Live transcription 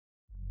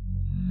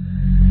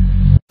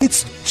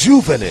It's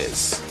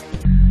Juvenis.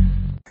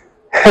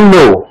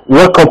 Hello,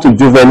 welcome to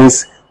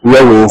Juvenis,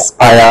 where we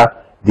inspire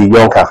the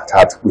young at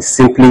heart. We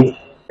simply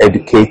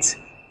educate,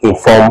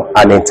 inform,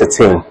 and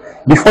entertain.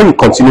 Before you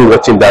continue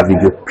watching that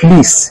video,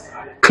 please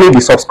click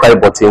the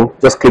subscribe button.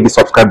 Just click the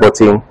subscribe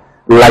button,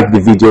 like the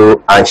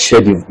video, and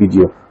share the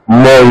video.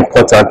 More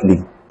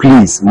importantly,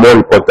 please,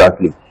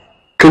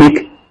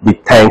 click the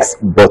thanks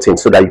button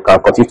so that you can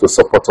continue to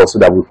support us so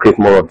that we create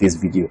more of this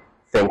video.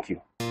 Thank you.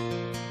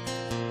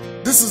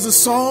 This is a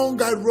song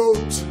I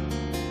wrote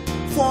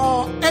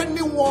for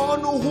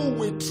anyone who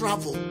will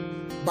travel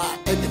by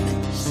any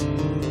means.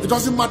 It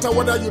doesn't matter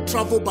whether you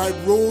travel by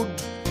road,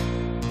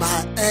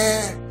 by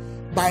air,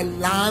 by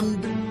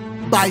land,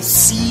 by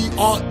sea,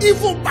 or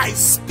even by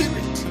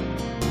spirit.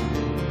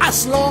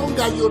 As long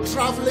as you're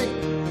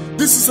traveling,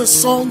 this is a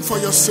song for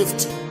your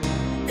safety,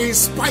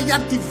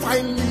 inspired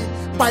divinely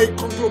by a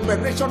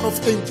conglomeration of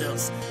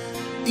angels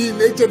in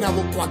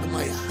Ejenawo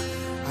Kwagmaya.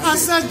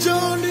 As I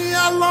journey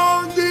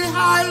along the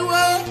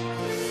highway,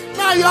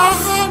 now your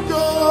hand,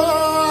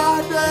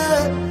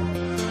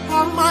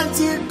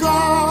 Almighty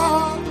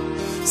God,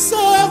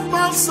 save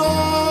my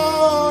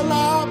soul,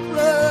 I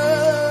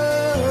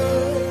pray.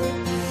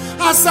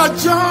 As I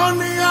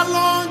journey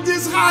along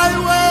this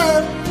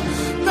highway,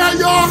 now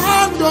your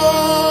hand,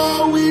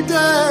 we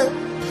there,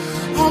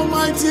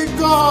 Almighty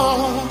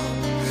God,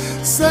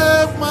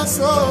 save my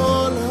soul,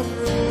 I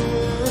pray.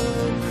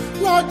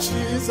 Lord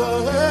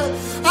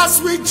Jesus,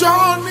 as we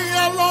journey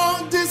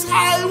along this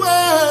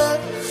highway,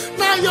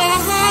 now your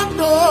hand,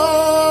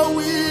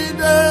 we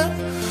there,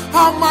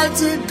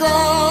 Almighty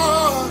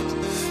God,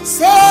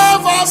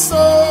 save our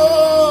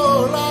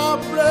soul, I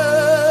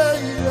pray.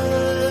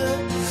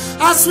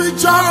 As we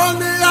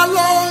journey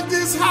along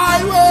this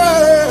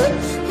highway,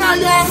 now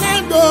your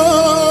hand,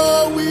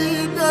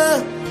 we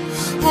there,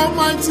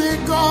 Almighty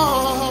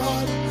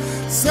God,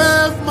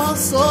 save my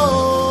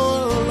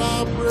soul,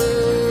 I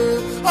pray.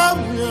 I'm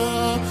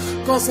here,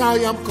 'cause I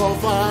am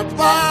covered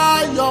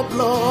by your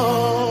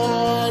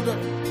blood.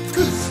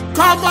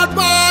 Covered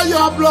by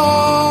your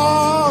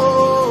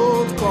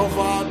blood.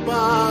 Covered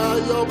by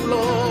your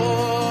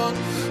blood.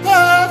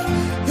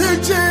 In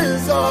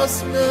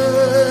Jesus'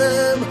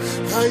 name,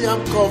 I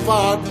am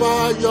covered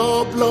by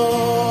your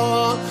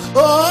blood.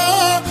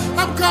 Oh,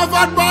 I'm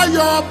covered by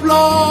your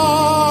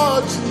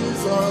blood.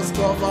 Jesus,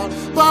 covered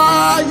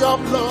by your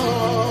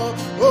blood.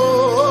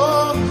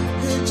 Oh,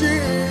 in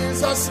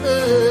Jesus'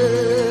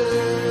 name.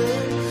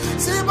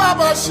 Si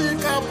Baba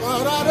Shika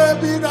Parade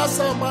Bida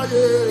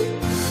Samaye.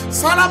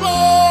 Salamo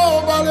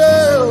Bale.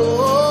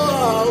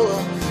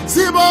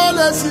 Si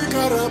Bole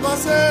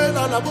Sikarabase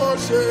na la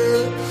Boshe.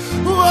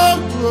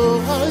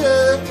 Oh, aye.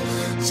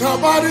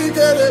 Shabari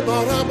Gere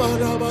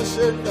Barabara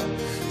Bashenda.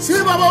 Si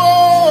Baba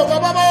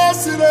Baba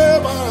Sire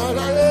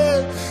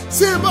Baraye.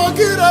 Si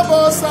Bokira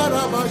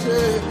Bosara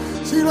Baje.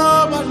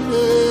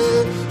 Shiramane.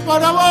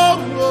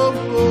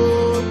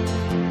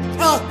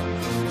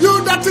 You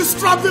that is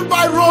traveling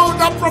by road,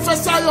 I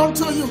prophesy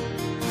unto you.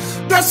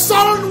 The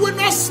sun will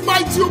not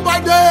smite you by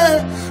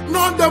day,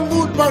 nor the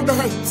moon by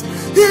night.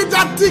 He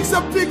that digs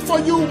a pit for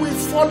you will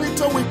fall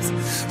into it.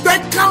 The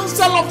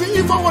counsel of the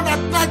evil one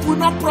at night will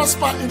not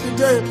prosper in the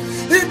day.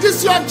 In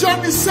this your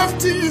journey,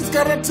 safety is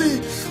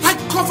guaranteed. I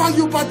cover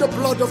you by the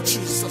blood of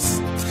Jesus.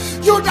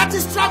 You that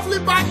is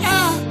traveling by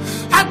air,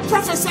 I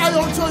prophesy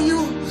unto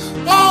you.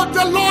 Oh,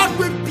 the Lord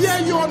will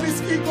bear you on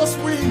his eagle's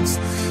wings.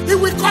 He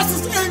will cause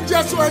his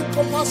angels to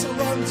encompass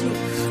around you.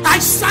 I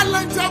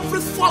silence every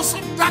force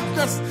of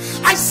darkness.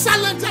 I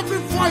silence every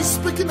voice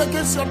speaking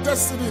against your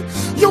destiny.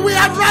 You will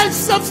arrive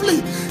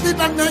safely in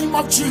the name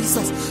of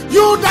Jesus.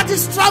 You that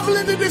is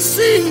traveling in the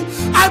sea,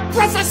 I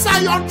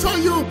prophesy unto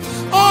you.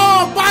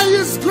 Oh, by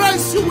his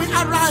grace you will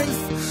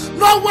arrive.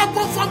 No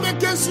weapon formed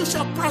against you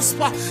shall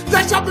prosper.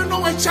 There shall be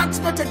no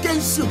enchantment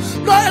against you.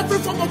 No every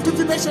form of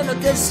divination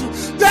against you.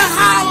 The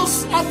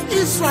house of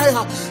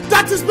Israel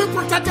that is being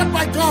protected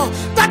by God,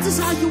 that is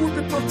how you will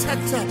be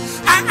protected.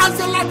 I ask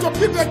the Lord to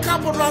put the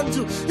camp around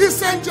you.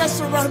 His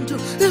angels around you.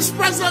 His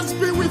presence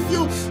be with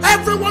you.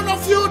 Every one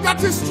of you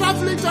that is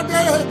traveling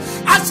today,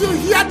 as you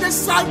hear the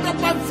sound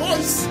of my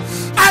voice,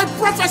 I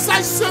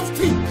prophesy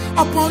safety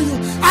upon you.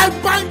 I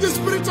bind the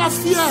spirit of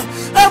fear.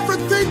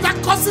 Everything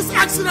that causes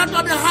accident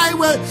on the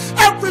highway,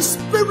 every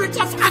spirit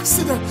of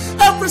accident,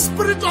 every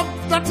spirit of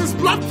that is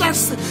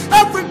bloodthirsty,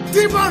 every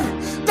demon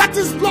that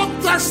is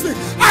bloodthirsty,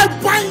 I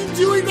bind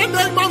you in the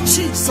name of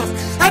Jesus.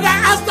 And I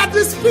ask that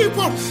these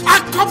people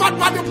are covered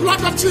by the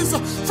blood of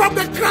Jesus from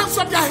the crowns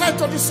of their head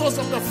to the soles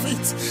of their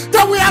feet.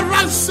 That we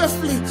arrive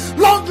safely.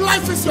 Long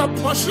life is your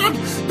portion.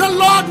 The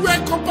Lord will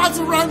encompass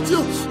around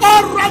you.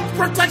 All right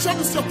protection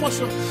is your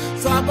portion.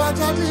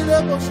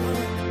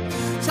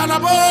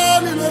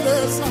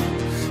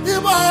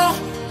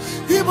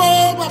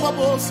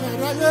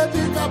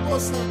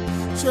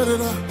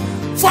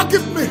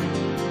 Forgive me.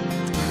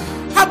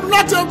 I'm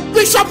not a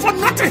bishop for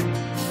nothing.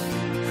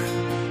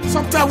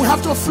 Sometimes we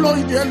have to flow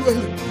in the elway.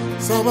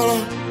 Sabara,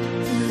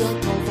 we are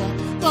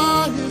covered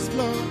by his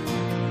blood.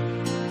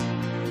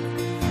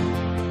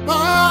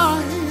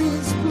 By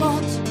his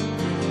blood.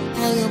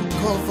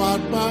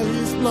 covered by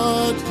his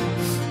blood.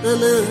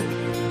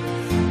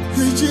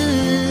 In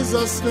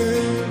Jesus'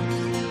 name.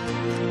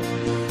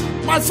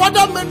 My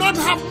father may not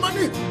have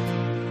money,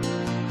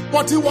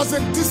 but he was a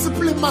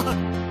disciplined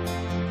man.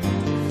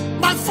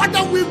 My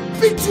father will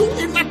beat you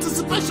in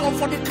anticipation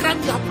for the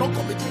crime you have not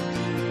committed.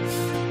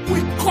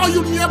 We call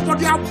you near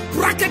body, I'll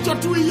bracket your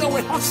 2 years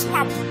with hot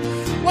slap.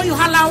 When you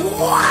holler,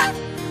 what?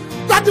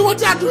 Daddy, what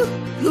you are doing?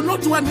 You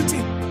don't do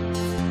anything.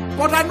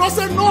 But I know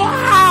say no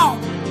how.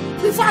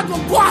 Before I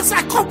go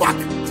outside, come back.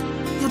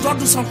 You don't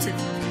do something.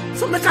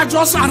 So make I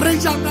just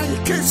arrange under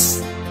your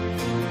case.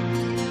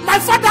 My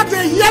father,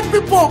 they hear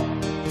people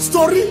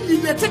story,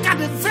 they take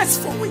an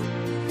invest for me.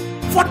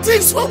 For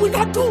things what we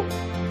don't do.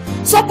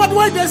 Somebody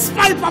when they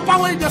spy, Papa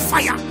when they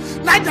fire.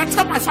 Now they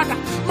tell my father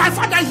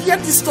hear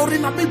this story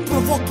and be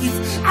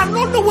provocative. I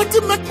don't know what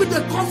to make me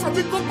they come from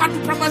me, go back to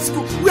primary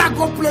school. We are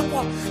going to play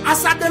ball.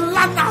 As I the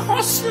land a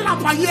hustle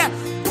up a year.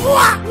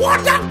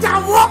 What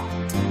that work?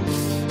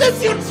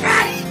 If you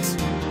try it,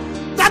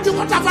 that you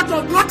won't have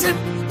done nothing.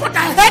 But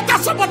I hate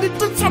that somebody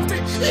did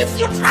something. If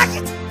you try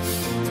it,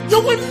 you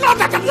will know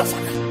that I'm your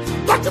father.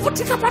 Don't even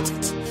think about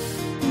it.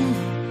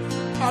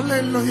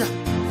 Hallelujah.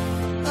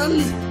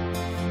 Hallelujah.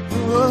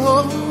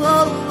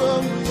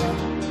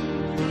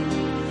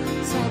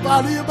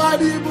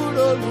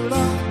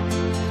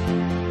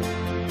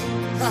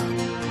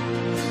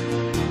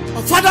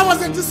 My father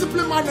was a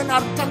disciplined man and I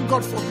thank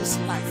God for his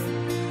life.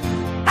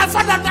 My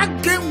father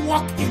that game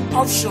work in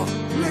offshore.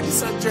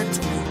 Ladies and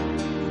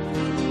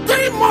gentlemen,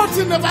 3 months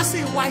he never see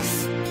his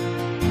wife.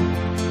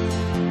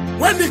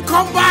 When he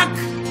come back,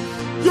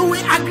 you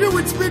will agree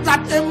with me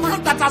that a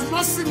man that has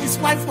not seen his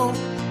wife for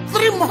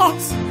 3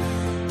 months,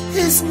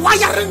 his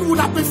wiring would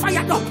have been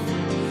fired up.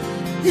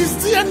 His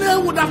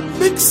DNA would have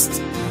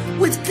mixed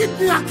with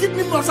kidney, and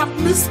kidney must have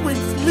mixed with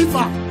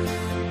liver.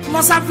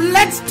 Must have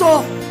led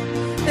to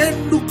a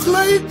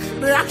nucleic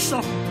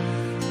reaction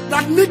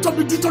that need to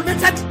be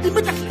detonated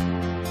immediately.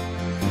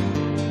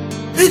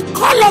 He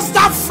called us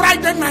that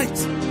Friday night.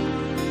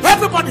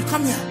 Everybody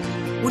come here.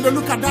 When they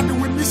look at that,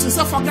 we miss you.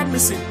 Say, forget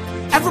missing.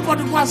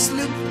 Everybody go and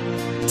sleep.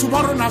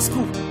 Tomorrow na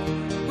school.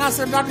 Now I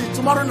said, Daddy,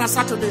 tomorrow na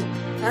Saturday.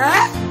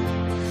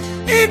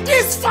 In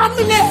this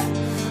family,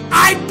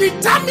 I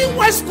determine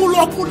when school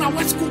open and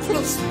when school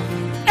close.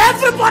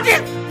 Everybody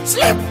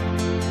sleep.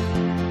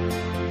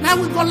 Now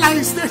we go lie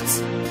in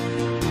state.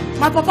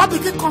 My papa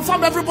became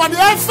confirm everybody.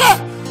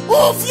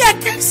 Who fear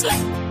Kingsley?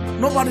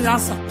 Nobody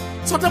answer.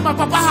 So then my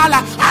papa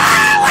holla.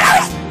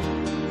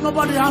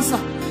 Nobody answer.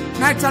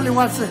 Now I tell him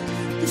wife,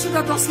 you should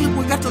have just sleep.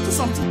 We get to do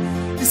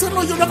something. He said,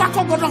 no, you never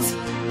come Godos.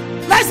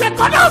 Now I said,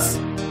 Godos,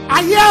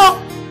 I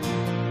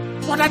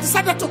hear. But I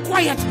decided to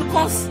quiet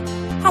because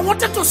I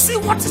wanted to see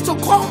what is to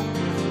come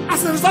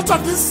as a result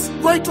of this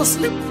going to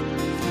sleep.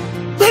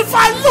 If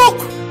I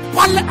look,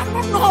 I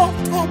don't know.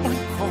 Oh my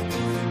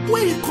God.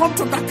 When you come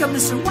to that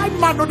chemistry, why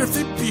man don't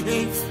they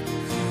behave?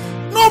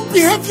 No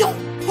behavior.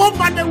 Oh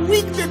man, the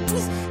weak, the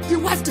twist. The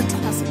wife the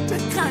tell us,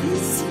 take care,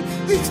 easy.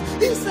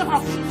 It's a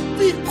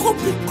be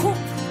cool.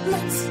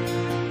 Let's.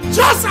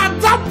 Just at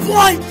that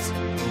point.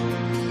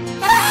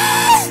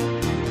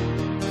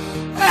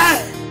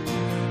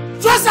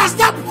 Just at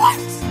that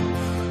point.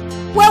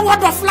 Where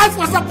Word of Life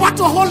was about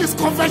to hold his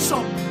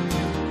convention.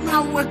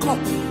 Now wake up.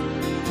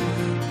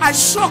 I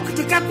shocked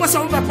the kind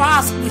person who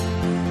asked me,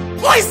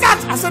 who is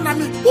that? I said,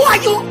 Nami, who are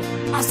you?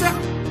 I said,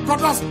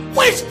 Godos.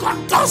 Which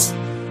Godos?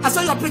 I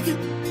said, you're picking.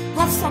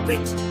 God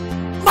forbid.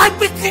 My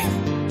picking.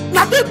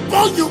 Nami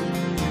born you.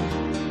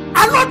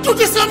 I don't do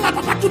this when my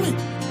papa to me.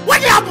 What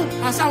did happen?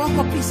 I said, I want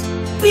for peace.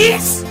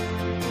 Peace?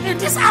 In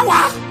this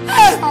hour?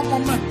 Hey,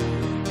 man.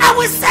 I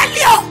will sell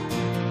you.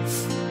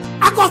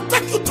 I will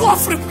take you to a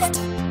free plate.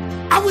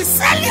 I will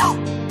sell you.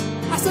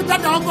 I said,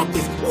 Daddy, I want for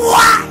peace.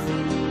 Why?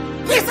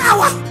 This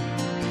hour?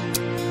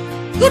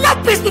 You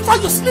not peace before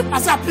you sleep. I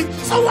said,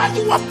 peace. So why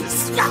you want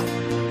peace now?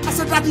 I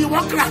said, Daddy, you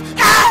want cry?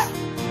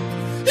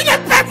 You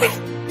didn't pay me.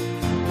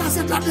 I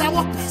said, Daddy, I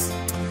want peace.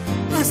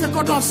 I said,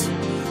 Godos,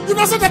 you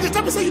know, so that the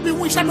time you say you be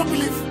wish I don't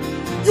believe.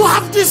 You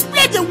have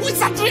displayed the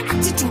wizardry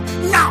attitude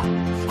now.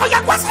 Oh,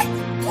 you're going to say,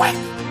 quick.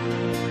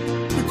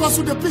 Because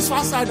with the peace for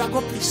outside, I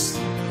got peace.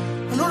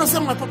 I know say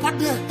my papa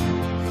there,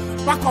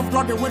 back of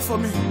door, they wait for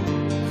me.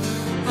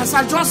 As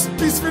I just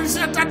peace finish,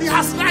 Daddy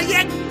has not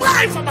yet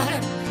cry from my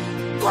head.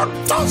 God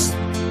does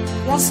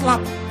one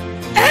slap.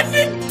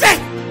 Any day,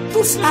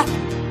 2 slap.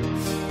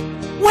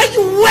 When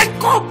you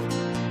wake up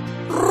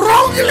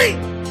wrongly,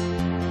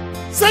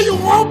 say you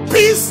want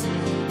peace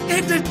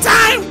in the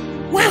time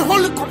when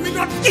Holy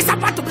Communion is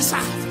about to be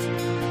served.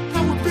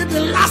 That will be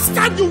the last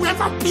time you will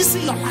ever peace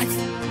in your life.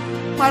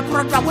 My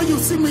brother, when you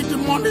see me in the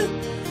morning,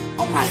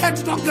 on my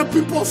head don't get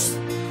pimples.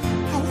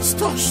 I was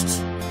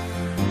touched.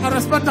 I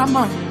respect that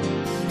man.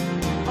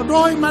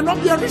 Although he might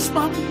not be a rich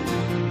man,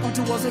 but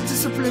he was a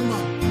disciplined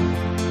man.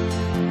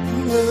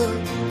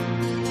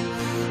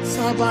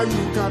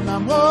 Sabayu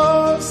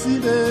kanamo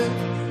side.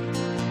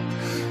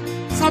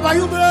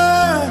 Sabayu be.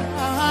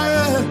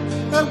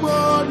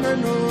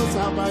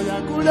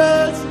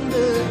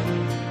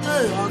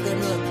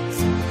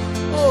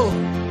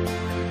 Oh.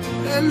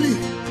 early.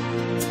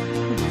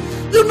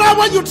 You know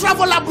when you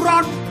travel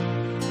abroad,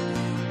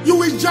 you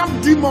will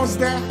jump demons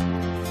there.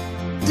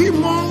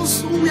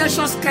 Demons who wear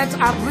short skirts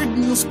and read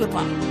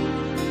newspaper.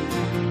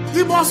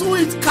 Demons who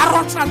eat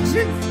carrots and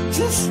drink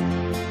juice.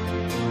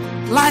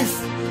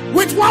 Life.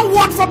 With one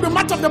word from the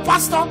mouth of the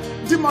pastor,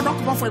 demon don't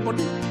come out for a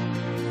body.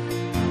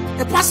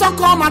 The pastor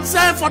come and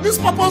say, for this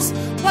purpose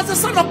was the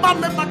Son of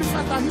Man made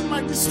manifest that he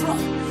might destroy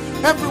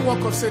every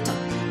work of Satan.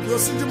 You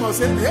see demon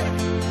say, hey,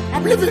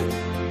 I'm leaving.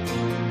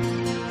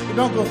 You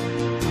don't go.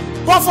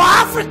 But for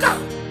Africa,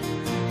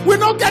 we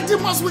don't get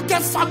demons, we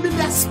get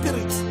familiar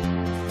spirits.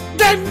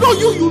 They know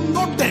you, you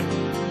know them.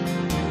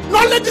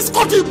 Not let this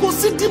country you go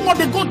see demon,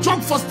 they go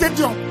jump for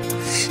stadium.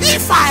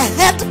 If I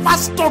heard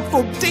pastor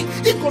today,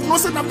 he could not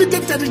say that me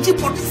get the G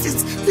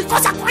policies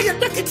because I quiet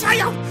make it try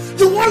out.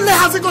 You won't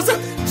let us go say,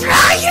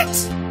 try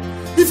it.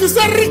 If you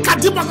say Rika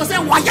demon, go say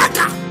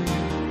Wayaka.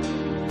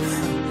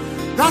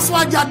 That's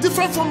why there are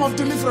different forms of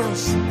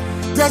deliverance.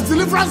 There's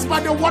deliverance by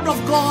the word of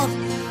God.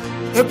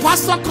 A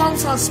pastor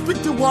comes and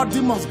speaks the word,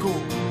 demons go.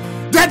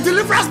 There's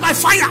deliverance by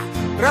fire.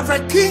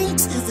 Reverend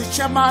Kings is the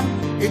chairman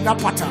in that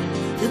pattern.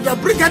 If they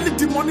bring any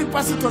demonic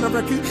person to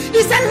Reverend King,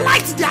 it's a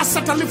light they are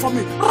settling for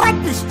me.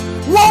 Rubbish.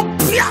 One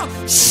pure.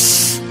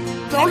 Shh.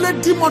 The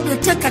only demon they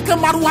take a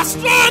camera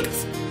straight.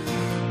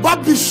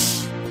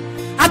 Rubbish.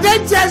 And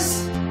then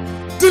there's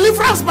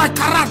deliverance by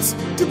carrots.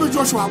 Timothy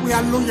Joshua, we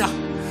are lawyer.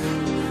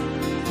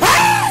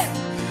 Hey!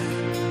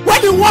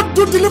 When you want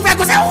to deliver, I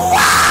go say,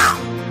 wow!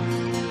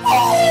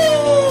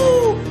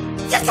 Oh!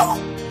 Yes, you.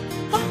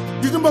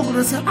 Did you go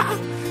to say, I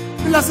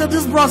said,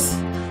 this bros,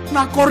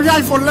 now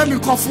Korea for learning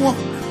coffee.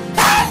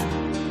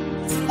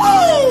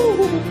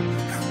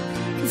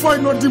 Before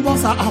you know,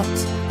 demons are out.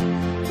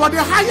 But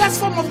the highest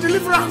form of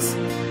deliverance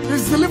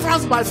is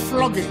deliverance by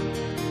flogging.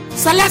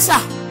 Celesta,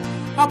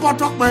 about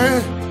talk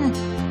by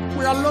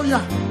we are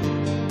lawyer.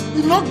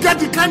 You don't get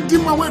the kind of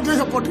demon where they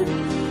your body.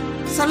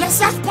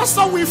 Celestia's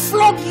pastor will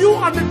flog you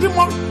and the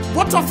demon.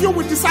 Both of you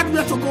will decide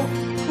where to go.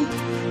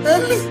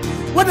 Early,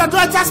 when the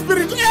door is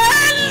spirit,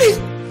 early,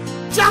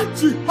 judge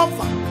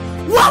Jehovah.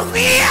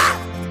 Warrior!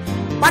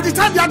 By the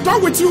time they are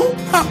done with you,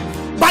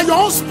 by your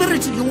own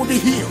spirit, you will be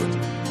healed.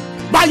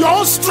 By your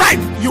own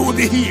strength, you will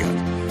be healed.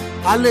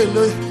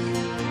 Hallelujah.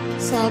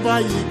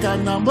 Sabayika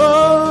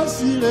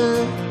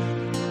namosire.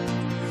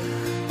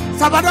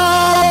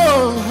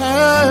 Sabado.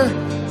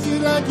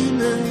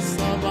 Sirakine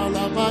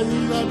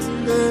sabalabayira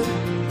tile.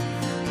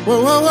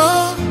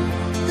 Whoa.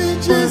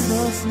 In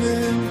Jesus'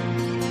 name.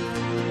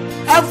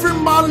 Every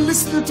man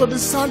listening to the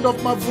sound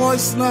of my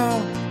voice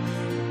now,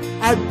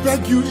 I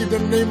beg you in the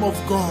name of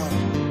God,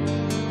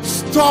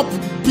 stop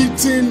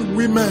beating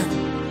women.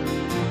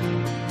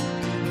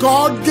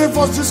 God gave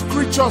us these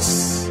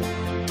creatures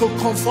to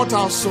comfort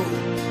our soul.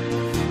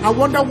 I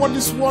wonder what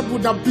this world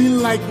would have been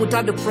like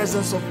without the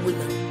presence of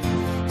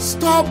women.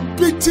 Stop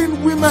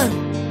beating women.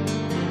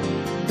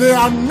 They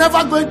are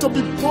never going to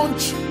be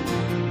punch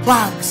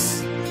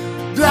bags.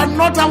 They are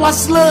not our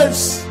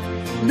slaves.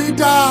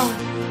 Neither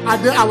are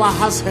they our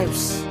house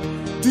helps.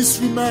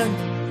 These women,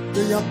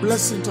 they are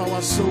blessing to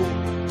our soul.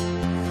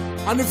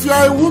 And if you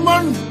are a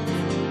woman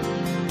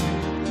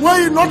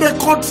where you know they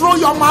control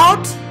your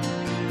mouth,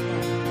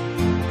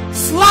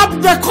 slap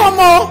the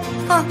como.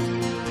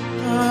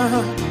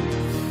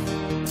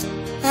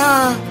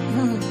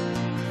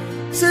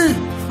 See,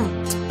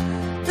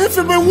 if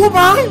you're a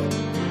woman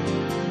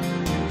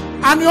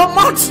and your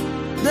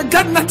mouth, they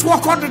get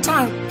network all the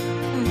time.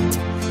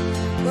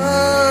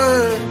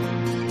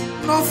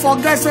 Don't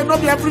forget, say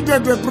not every day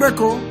they break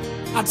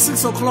at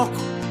 6 o'clock.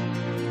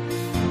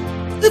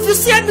 If you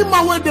see any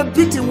man where they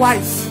beat a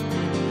wife,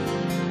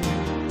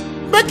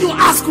 make you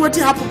ask what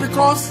happened,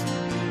 because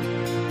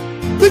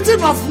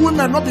beating of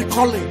women not be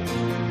calling.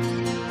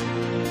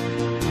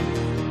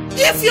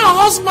 If your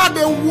husband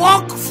they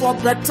work for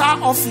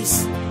better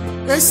office,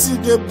 they see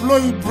they blow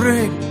your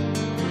brain.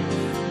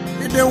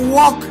 If they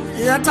work,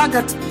 he enter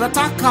get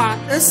better car,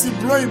 they see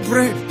blow your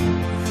brain.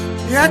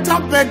 He enter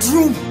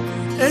bedroom,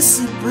 they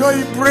see blow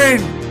your brain.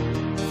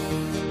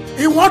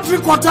 He want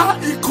drink water,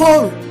 he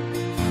cold.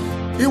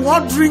 He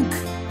won't drink,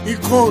 he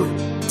cold.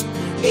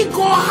 He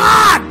go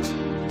hard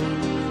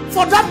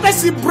for that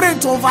person brain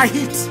to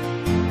overheat.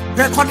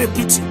 They call it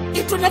beating.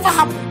 It will never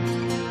happen.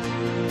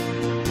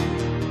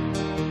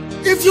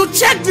 If you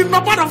check the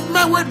number of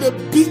men where they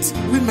beat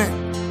women,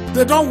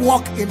 they don't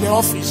work in the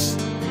office.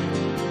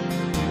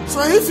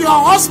 So if your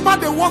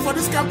husband they work for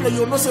this company,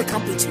 you'll not say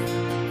can't beat you.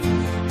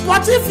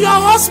 But if your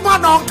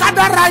husband or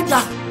Okada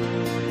rider,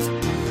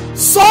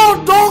 so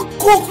don't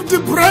cook the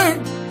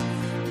brain.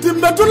 The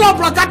medulla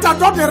oblongata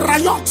don't they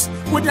riot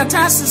with the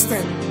entire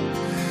system.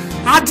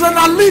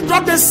 Adrenaline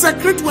don't they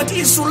secrete with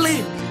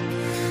insulin.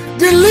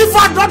 The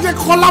liver don't they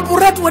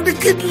collaborate with the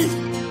kidney.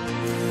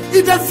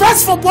 It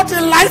invests for both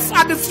the life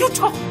and the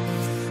future.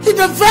 It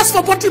invests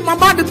for both the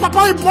mama and the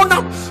papa in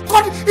Bonam.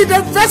 God, it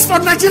invests for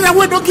Nigeria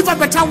where don't give a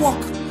better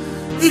work.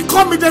 He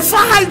come in the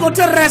fire, you go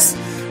to rest.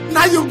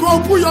 Now you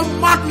go put your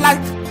mouth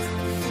like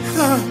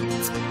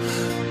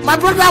my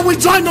brother will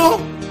join.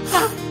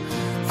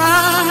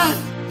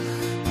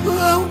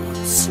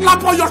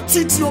 slap on your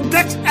teeth, you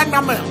get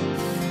enamel.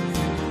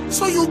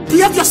 So you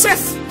behave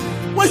yourself.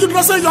 When you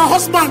don't say your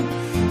husband,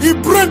 he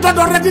brain that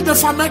already the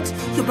ferment,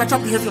 you better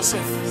behave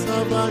yourself.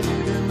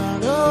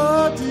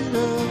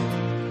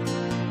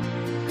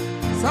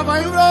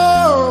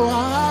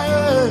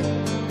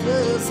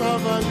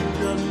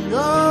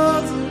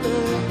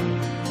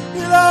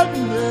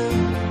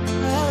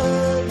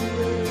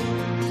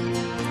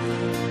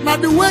 Now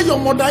the way your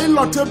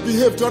mother-in-law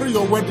behave during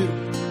your wedding,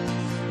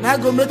 now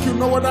go make you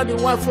know whether the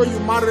wife where you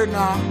marry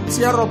now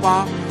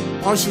tearaba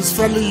or she's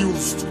fairly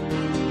used.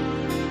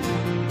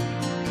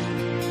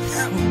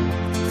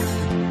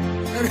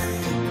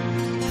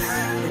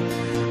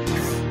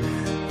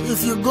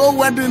 If you go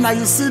wedding and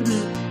you see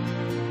the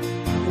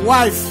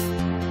wife,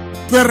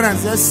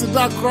 parents, they sit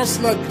down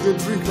cross-legged, they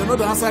drink, they know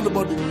the answer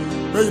anybody.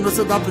 Then you know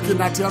say that picking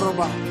at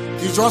tearaba.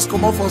 You just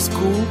come out for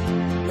school,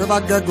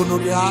 never get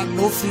gonorrhea,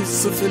 no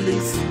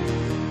syphilis,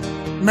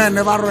 men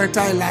never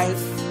retire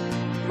life,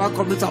 never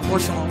commit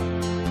abortion,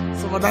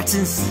 some other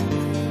things.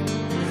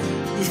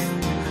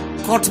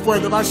 Court boy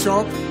never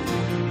shop,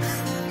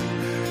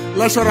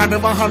 lecturer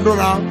never handle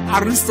around,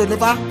 aristo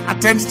never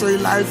attends to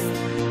your life.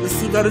 You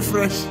see very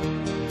fresh.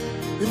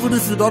 Even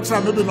if you don't try,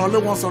 maybe only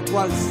once or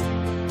twice,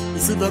 you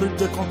see very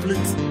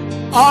complete.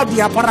 All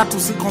the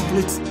apparatus is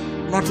complete,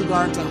 not to go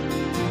enter.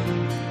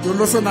 You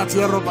know say that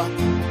you're robber.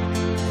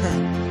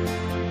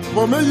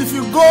 But maybe if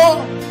you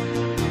go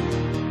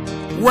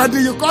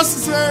wedding, you can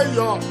say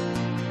your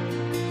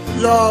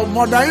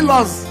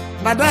mother-in-laws,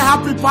 now they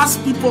happy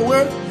past people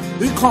where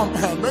he come.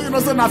 Maybe you know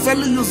say that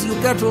fairly use you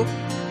get to.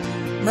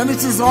 Many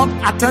things don't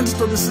attend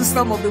to the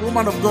system of the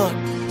woman of God.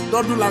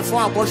 Don't do like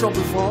 4 abortion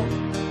before.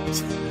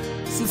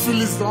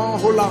 Syphilis don't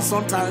hold on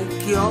sometime,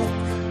 cure.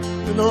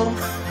 You know.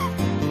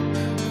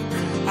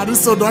 And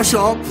this so don't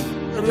show up.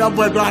 Area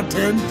boy don't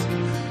attend.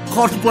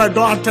 Court boy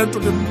don't attend to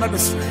the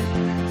ministry.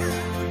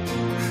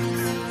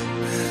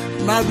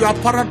 Now the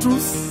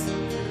apparatus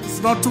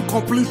is not too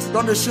complete,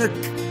 don't they shake.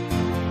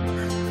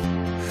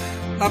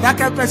 Now that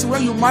kind of person,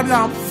 when you marry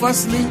them,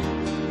 firstly,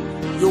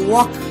 you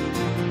walk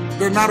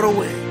the narrow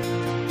way.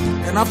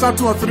 And after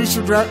 2 or 3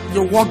 children,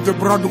 you walk the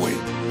broad way.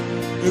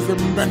 It's the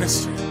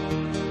ministry.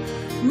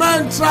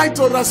 Men try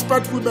to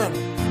respect women.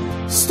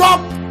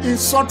 Stop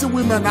insulting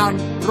women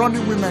and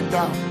running women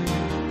down.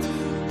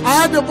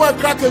 I heard the boy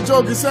crack a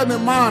joke. He said a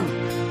man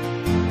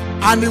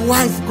and the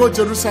wife go to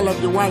Jerusalem.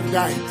 The wife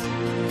died.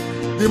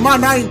 The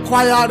man I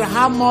inquired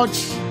how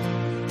much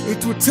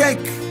it would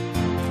take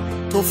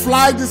to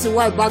fly this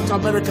wife back to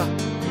America.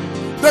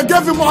 They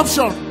gave him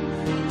option.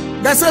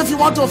 They said if you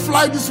want to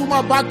fly this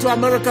woman back to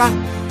America,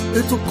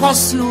 it will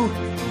cost you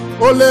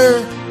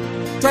only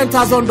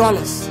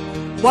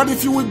 $10,000. But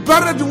if you will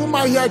bury the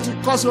woman here, it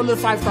will cost you only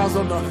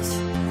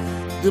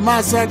 $5,000. The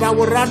man said, I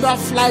would rather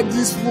fly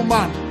this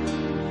woman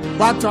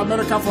back to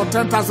America for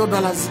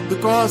 $10,000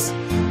 because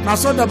now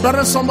so they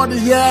bury somebody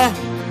here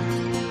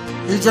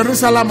in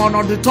Jerusalem, and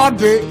on the 3rd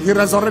day, he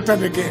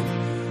resurrected again.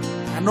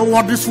 I don't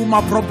want this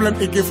woman problem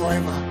again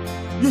forever.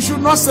 You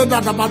should not say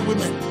that about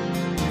women.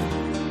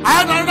 I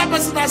had another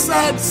person that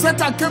said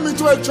Satan came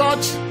into a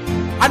church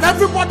and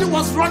everybody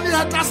was running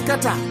at a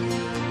scatter.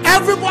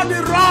 Everybody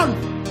run.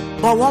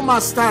 But one man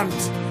stand.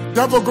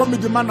 Devil go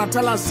meet the man and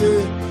tell us,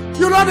 say,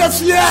 you know the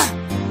fear.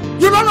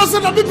 You don't know say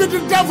that be the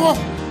devil.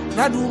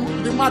 Now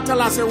the man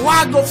tell us, say,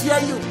 why go fear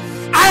you?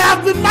 I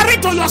have been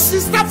married to your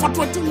sister for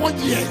 21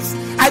 years.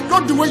 I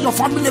know the way your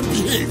family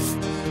behave.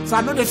 So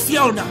I know the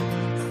fear now.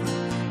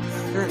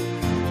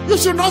 You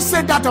should not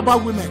say that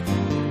about women.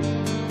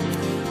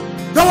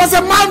 There was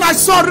a man I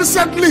saw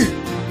recently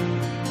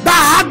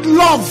that had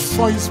love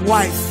for his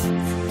wife.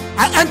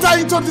 I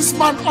entered into this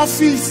man's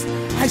office.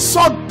 I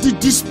saw the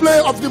display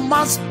of the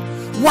man's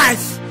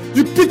wife.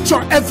 The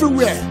picture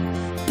everywhere.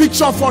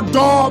 Picture for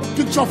door,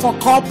 picture for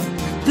cup,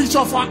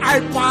 picture for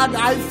iPad,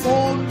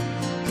 iPhone,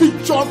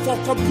 picture for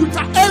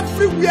computer.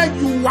 Everywhere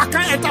you walk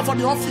and enter for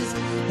the office,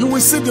 you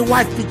will see the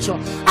wife picture.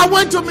 I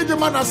went to meet the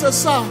man and said,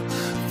 sir,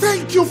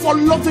 thank you for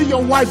loving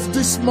your wife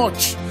this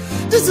much.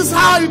 This is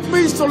how it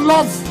means to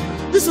love.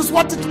 This is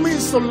what it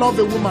means to love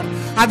a woman.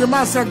 And the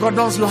man said, God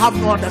knows you have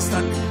no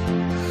understanding.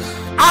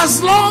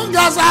 As long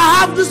as I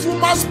have this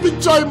woman's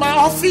picture in my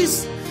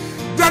office,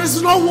 there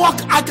is no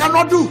work I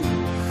cannot do.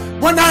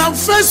 When I am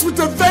faced with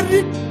a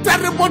very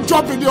terrible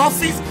job in the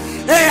office,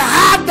 a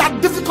hard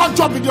and difficult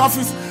job in the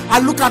office, I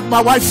look at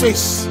my wife's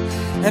face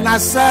and I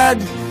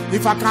said,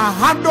 if I can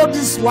handle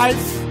this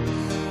wife,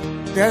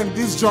 then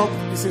this job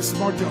is a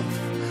small job.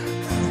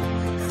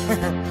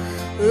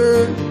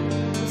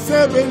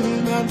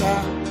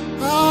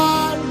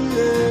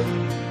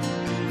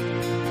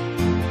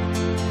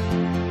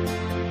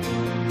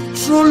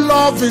 True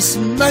love is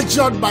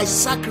measured by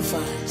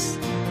sacrifice.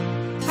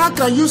 How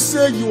can you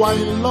say you are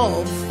in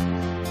love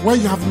when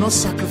you have not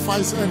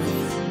sacrificed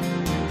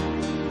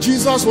anything?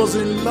 Jesus was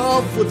in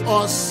love with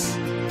us.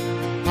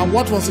 And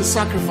what was his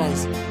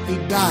sacrifice? He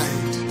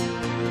died.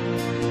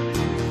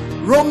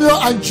 Romeo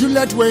and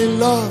Juliet were in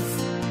love.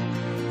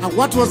 And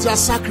what was their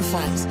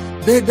sacrifice?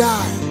 They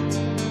died.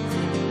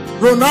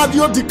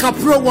 Ronaldo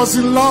DiCaprio was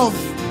in love.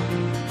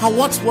 And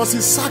what was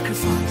his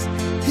sacrifice?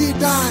 He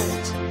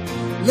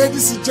died.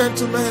 Ladies and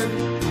gentlemen,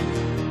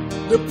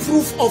 the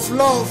proof of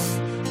love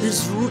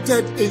is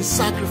rooted in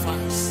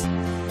sacrifice.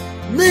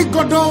 Me,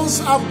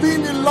 Godons, have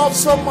been in love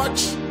so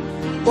much,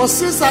 but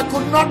since I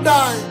could not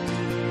die,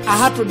 I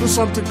had to do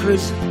something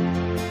crazy.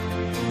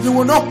 You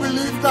will not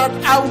believe that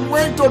I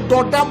went to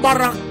Doda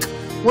Barak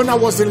when I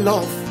was in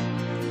love.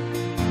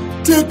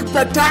 Take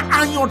better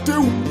iron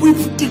to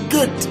whip the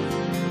gate.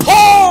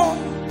 Paul!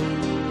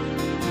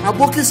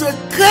 Aboki said,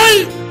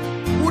 "Hey,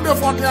 who the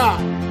fuck are?"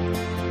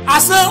 I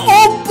said,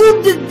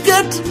 "Open the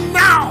gate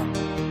now."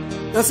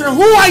 They said,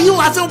 "Who are you?"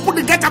 I said, "Open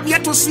the gate. I'm here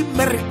to see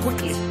Mary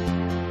quickly."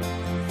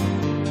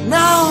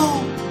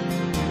 Now,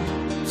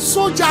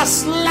 soldier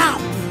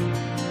slap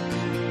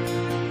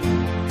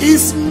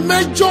is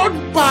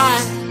measured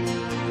by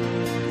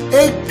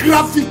a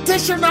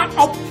gravitational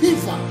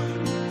upheaval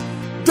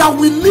that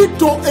will lead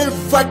to a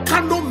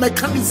volcano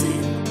mechanism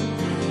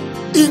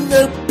in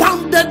a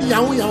pounded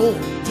yahoo yahoo.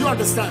 Do you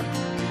understand?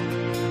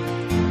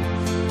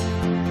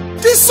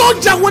 This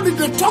soldier, when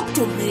they talk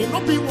to me,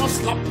 nobody wants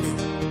to slap me.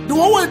 The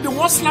one way they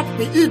want to slap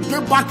me, he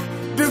get back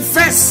the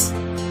verse.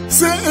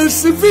 Say a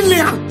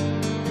civilian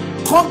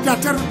come their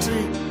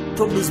territory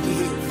to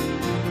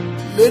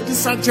misbehave.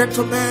 Ladies and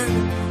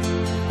gentlemen,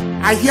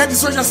 I hear the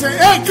soldier say,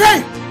 "Hey,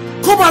 Kay,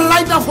 come and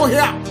lie down for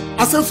here."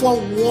 I say, "For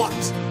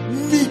what?"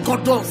 Me,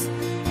 Godons.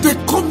 They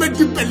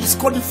comedy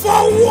Berlusconi.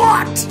 For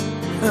what?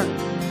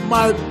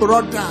 My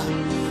brother,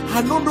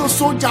 I don't know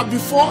soldier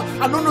before.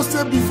 I don't know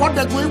say before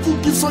they go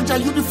even give soldier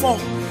uniform.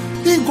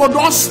 He go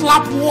don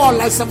slap wall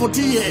like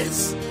 70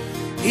 years.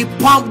 He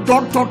pump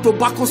don turn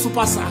tobacco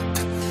super sack.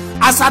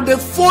 As I they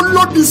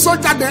follow the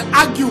soldier, they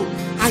argue.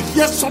 I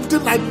hear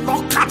something like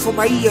knockout from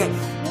my ear.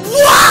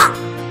 Wah!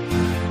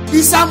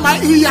 Inside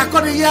my ear, I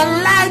can hear,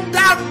 "Lie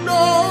down,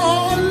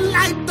 no,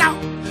 lie down,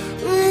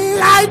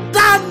 lie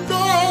down,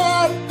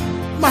 no."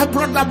 My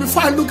brother,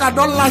 before I look, I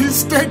don't lie his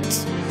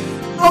state.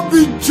 No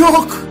be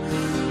joke.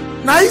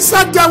 Now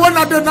inside there when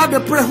I did not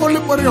pray, Holy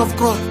Mary of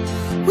God.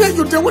 Where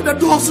you there with the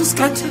doors this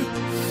country?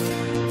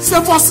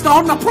 Save us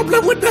now, no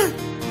problem with them.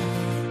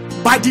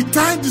 By the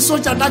time the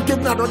soldier that gave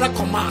me another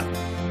command,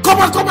 come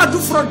and do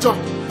front job.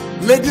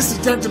 Ladies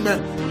and gentlemen,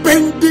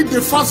 bending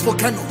the first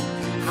volcano,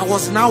 I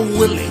was now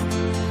willing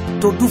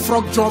to do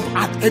front job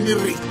at any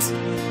rate.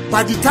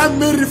 By the time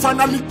Mary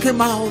finally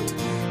came out,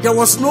 there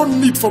was no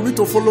need for me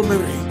to follow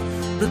Mary,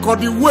 because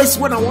the ways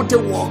when I want to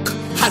walk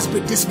has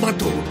been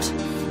dismantled.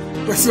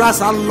 That's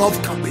how love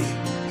can be.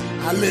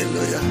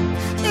 Hallelujah.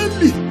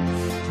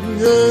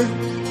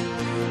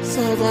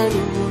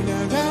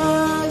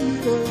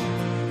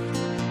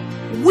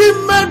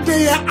 Women,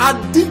 they are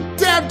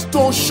addicted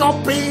to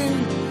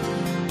shopping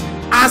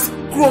as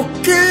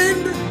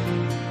cocaine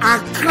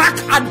and crack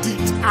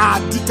addicts are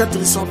addicted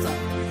to something.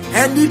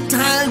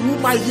 Anytime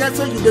woman hears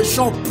you the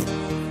shop,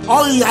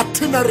 all your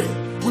itinerary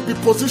will be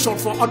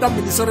positioned for other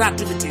ministerial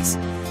activities.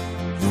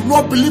 You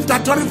will not believe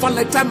that during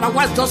Valentine, my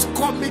wife just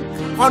called me,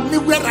 "Honey,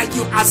 where are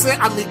you?" I say,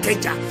 "I'm in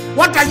Kenya."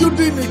 "What are you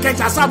doing in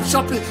Kenya?" I say, "I'm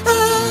shopping."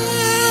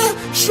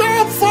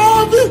 "Shop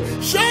for me,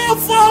 shop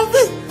for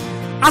me."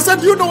 I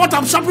said, "Do you know what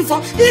I'm shopping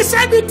for?" He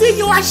said, "The thing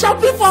you are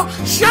shopping for,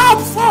 shop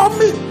for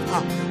me."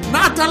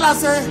 Now I tell her,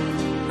 say,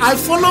 I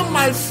follow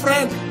my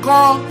friend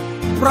called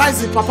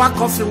Price Papa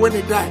Coffee when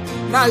he died.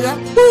 Now, yeah,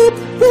 boop,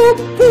 boop,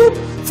 boop.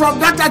 From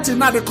that time till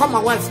now, they call my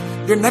wife.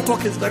 The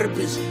network is very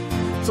busy.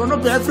 So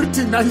not be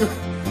everything now you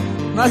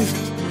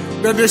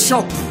then they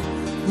shop.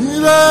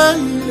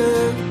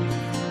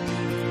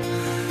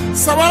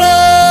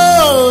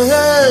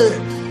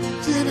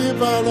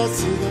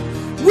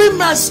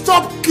 Women,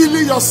 stop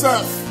killing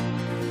yourself.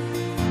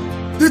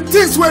 The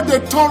things where they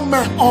turn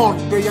men on,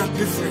 they are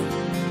different.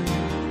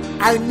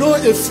 I know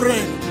a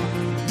friend,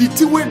 the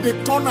thing when they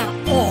turn her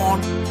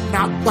on,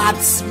 now bad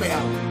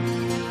smell.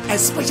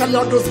 Especially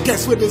all those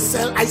guests where they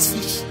sell ice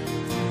fish.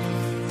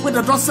 When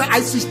they don't sell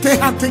ice fish, they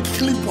have take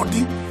clean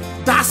body.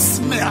 That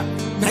smell,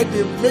 now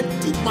they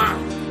make the man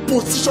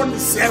position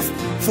himself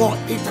for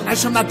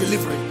international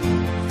delivery.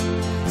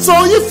 So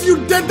if you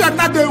did that,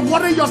 now they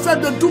worry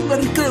yourself, they do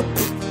medical,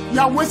 you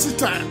are wasting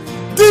time.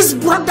 This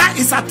brother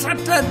is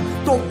attracted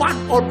to bad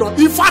odor.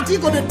 In fact, he's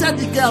going to tell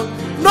the girl,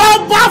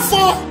 "No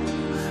baffle,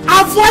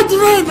 avoid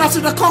rain as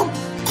they come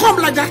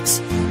like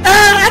that.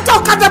 I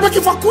don't can't make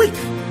it for quick."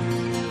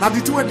 Now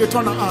the two way they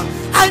turn her on.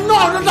 I know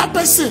another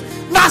person,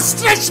 now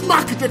stretch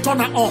mark they turn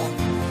her on.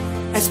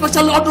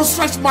 Especially all those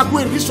stretch mark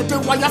where reach to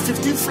take wire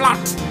 15 flat.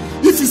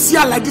 If you see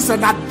her like this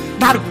and that,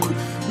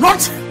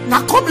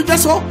 not come in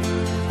this home.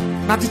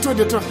 Now the two way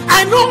they turn.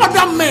 I know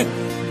other men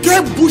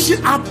get bushy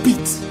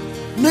armpits.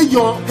 Make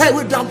your hair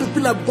way down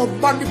people like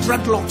bombarded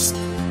dreadlocks.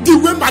 The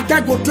way my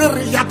guy go there,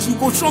 you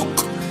go shock.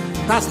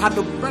 That's how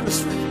the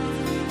ministry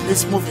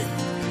is moving.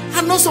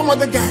 I know some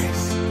other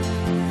guys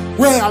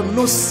where I'm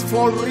not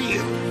for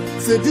real.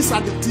 Say these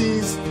are the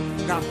things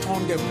that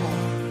turn them on.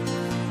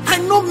 I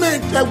know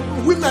men,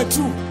 women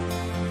too,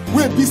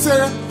 where be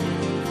say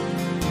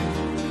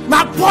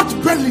now pot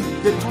belly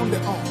they turn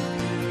them on.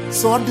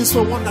 So all this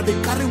one that they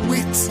carry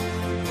weight.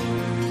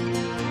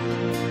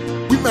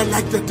 Women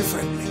like that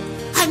differently.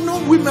 I know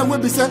women will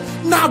be saying,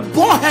 now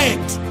boyhead.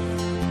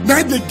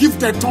 Now they give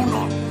their turn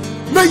on.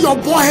 Now your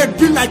boyhead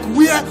be like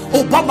where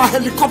Obama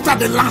helicopter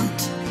they land.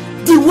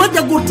 The way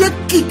they go take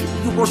kick,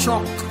 you go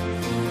shock.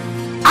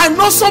 I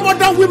know some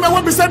other women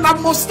will be saying, now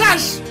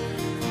mustache.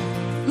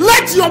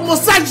 Let your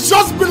mustache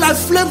just be like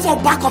flame for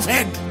back of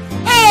head.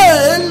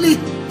 Hey, Ellie.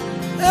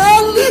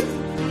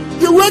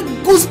 The way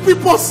goose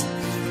people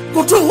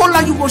go to a hole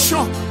and you go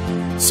shock.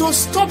 So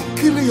stop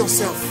killing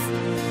yourself.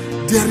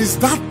 There is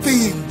that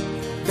thing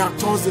that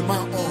turns the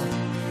man on.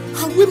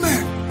 And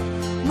women,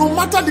 no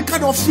matter the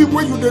kind of film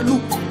where you they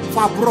look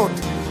for abroad,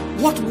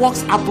 what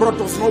works abroad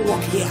does not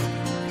work here.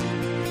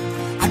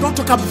 I don't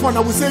talk about before and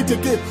I will say it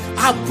again.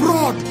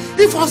 Abroad,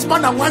 if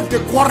husband and wife they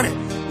quarrel,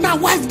 now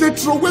wife they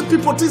throw away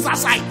people things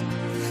aside.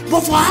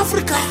 But for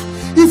Africa,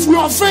 if we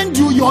offend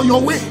you, you are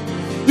your way.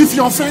 If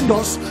you offend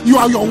us, you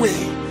are your way.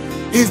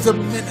 It's the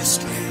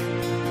ministry.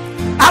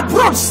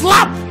 Abroad,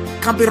 slap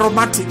can be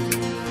romantic.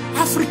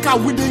 Africa,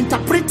 we they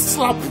interpret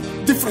slap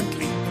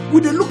differently.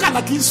 We they look at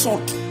like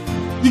insult.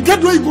 You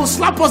get where you go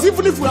slap us,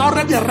 even if we are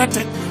already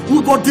erected,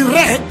 we go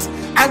direct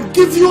and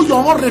give you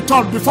your own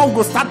return before we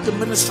go start the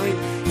ministry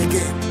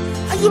again.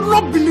 And you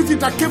not believe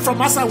it, I came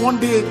from outside one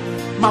day,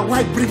 my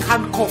wife bring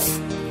handcuff.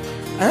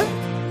 Eh?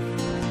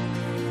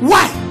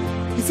 Why?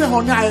 He said,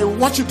 honey, I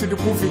watch it in the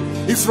movie.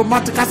 It's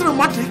romantic. I said,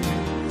 romantic?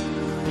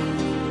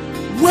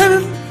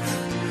 When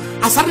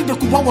Asari the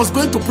Kuba was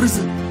going to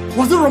prison,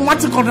 was it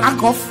romantic on the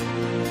handcuff?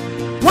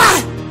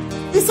 Why?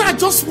 He said, I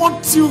just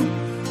want you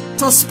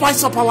to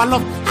spice up our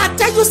love. I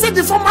tell you, say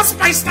the former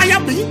spice tire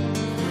me.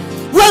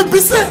 Well, be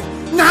say,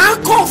 nah,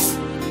 handcuff.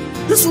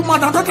 This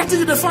woman, I don't think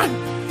you define.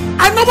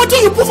 I know what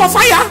you put for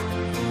fire.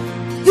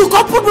 You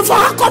can put me for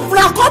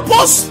handcuff,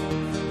 post.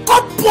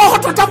 Come pour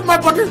hot on top of my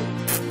body.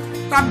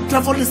 That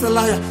devil is a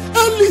liar.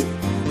 Early,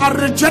 I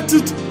reject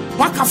it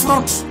back and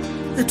front.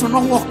 It will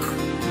not work.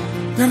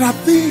 There are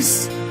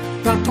things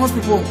that turns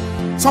people,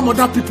 some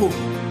other people,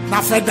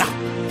 now feather.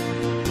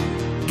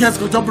 Girls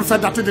go jump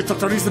feather to the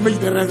terrorists, make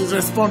they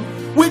respond.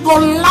 We go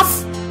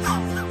laugh.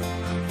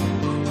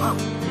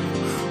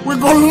 We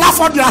go laugh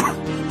on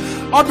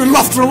the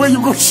loft away.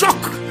 You go shock.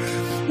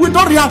 We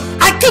don't react.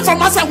 I came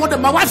from outside one day.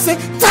 My wife said,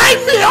 tie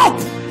me up.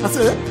 I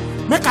said,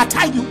 make her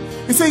tie you.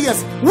 He said,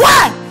 yes.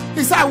 Why?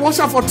 He said, I watched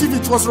her for TV.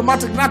 It was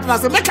romantic. Nothing. I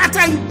said, make her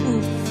tie you.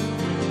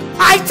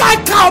 I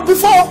tied cow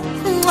before.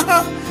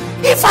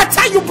 If I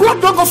tie you, blood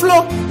don't go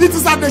flow. It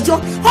is at the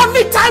joke.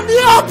 Honey, tie me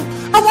up.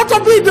 I want to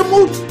be in the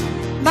mood.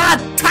 Now I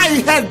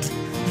tie head,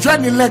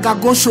 join the leg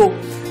and go show.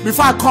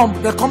 Before I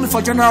come, they're coming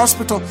for general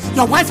hospital.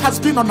 Your wife has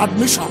been on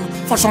admission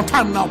for some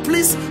time now.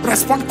 Please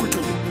respond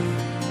quickly.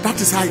 That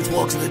is how it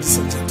works, ladies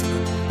and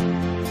gentlemen.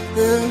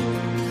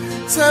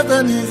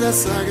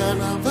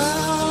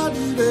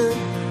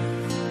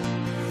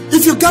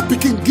 If you get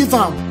picking, give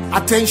her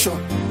attention.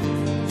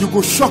 You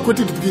go shock when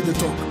you begin to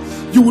talk.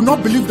 You will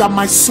not believe that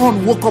my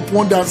son woke up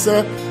one day and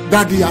said,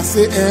 Daddy, I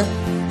say,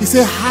 He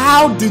said,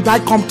 how did I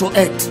come to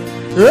earth?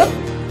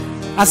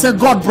 I said,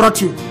 God brought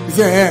you. He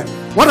said,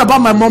 what about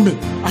my mommy?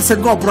 I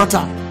said, God brought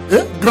her.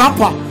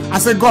 Grandpa? I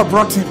said, God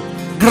brought him.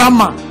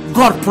 Grandma?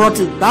 God brought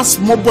him. That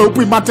small boy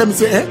open my time and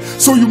say,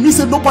 so you mean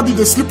say nobody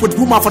they sleep with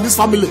woman for this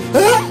family?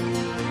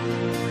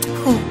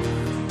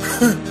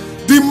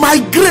 They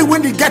migrate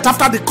when they get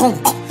after the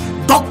conk.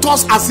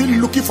 Doctors are still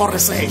looking for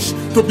research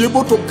to be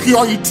able to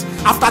cure it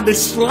after the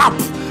slap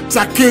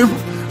that came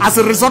as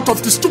a result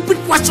of the stupid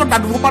question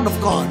that the woman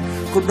of God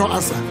could not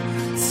answer.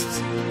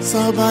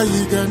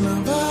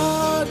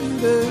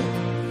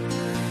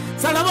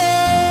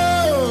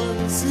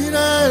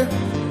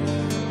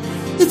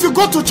 If you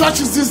go to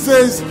churches these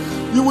days,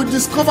 you will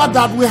discover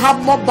that we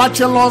have more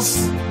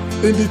bachelors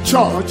in the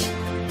church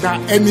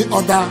than any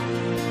other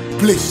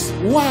place.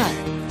 Why?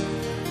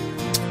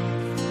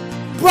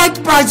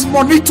 Bride price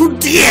money too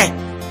dear.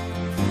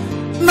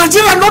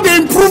 Nigeria not they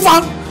improve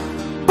and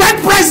bride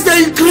price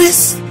they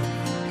increase.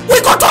 We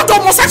got on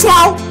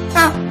homosexual.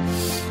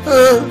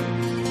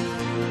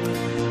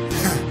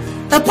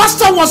 A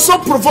pastor was so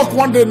provoked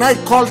one day and I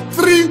called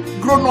 3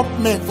 grown-up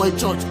men for a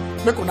church.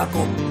 Make una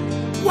come.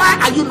 Why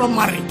are you not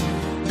married?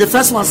 The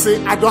first one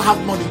say, I don't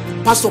have money.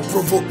 Pastor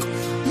provoke.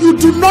 You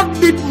do not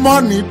need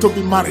money to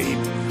be married.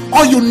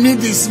 All you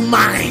need is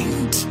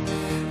mind.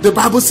 The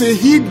Bible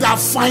says, he that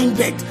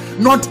findeth,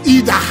 not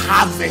he that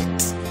have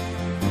it.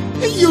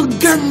 You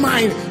get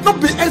mind. Not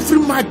be every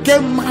man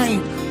get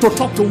mind to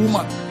talk to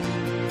woman.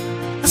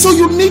 So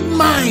you need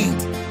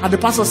mind. And the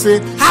pastor say,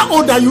 how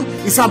old are you?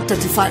 He said, I'm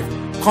 35.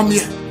 Come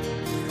here.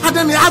 And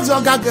then he asked the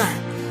other guy,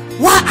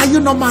 why are you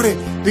not married?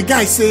 The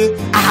guy say,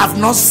 I have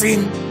not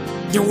seen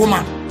the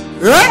woman.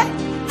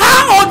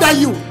 How old are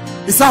you?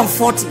 He said, I'm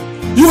 40.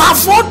 You are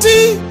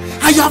 40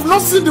 and you have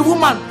not seen the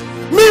woman.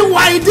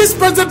 Meanwhile, in this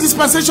present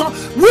dispensation,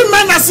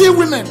 women are seeing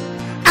women.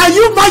 And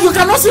you, man, you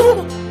cannot see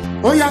women.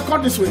 Oh, yeah,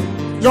 come this way.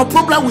 Your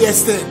problem will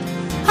extend.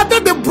 And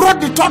then they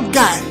brought the third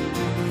guy.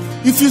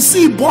 If you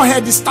see boy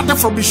head, it started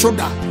from the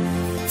shoulder.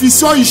 If you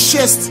saw his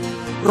chest,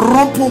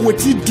 rumple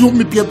with it do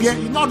me baby.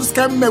 You know this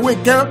kind of me we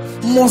get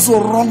muzzle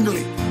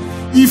wrongly.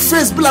 He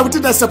face be like with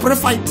it a separate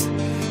fight.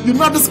 You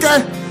know this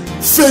guy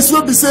face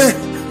will be say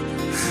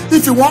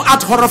if you want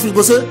art horror you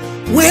go say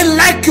we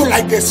like you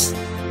like this.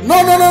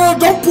 No,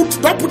 don't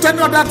put any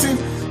other thing.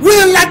 We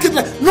like it.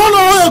 No,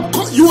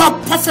 you are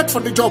perfect for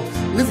the job.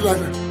 Leave it like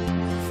that.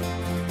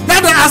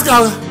 Then they ask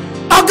her,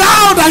 oh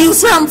God, and you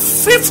say I'm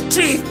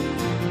 50.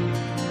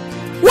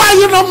 Why are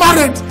you not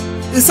married?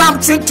 He said I'm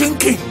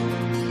thinking.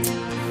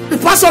 The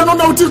pastor don't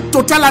know what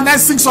to tell and then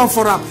sing song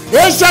for her.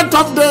 Ancient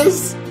of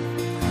days,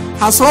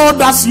 as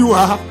old as you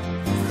are,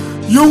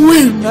 you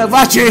will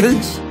never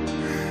change.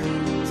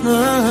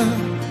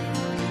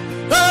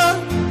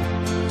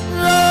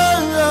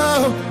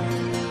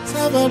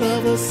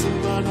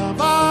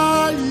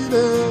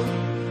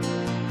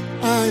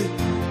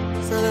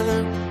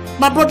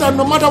 My brother,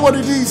 no matter what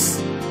it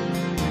is,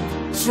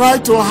 try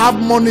to have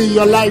money in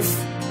your life.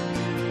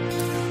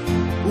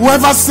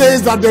 Whoever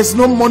says that there's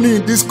no money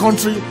in this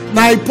country,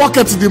 now I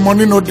pocket the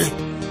money no day.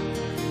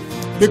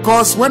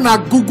 Because when I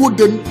Google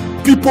the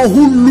people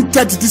who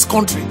looted this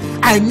country,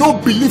 I know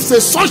believe say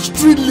such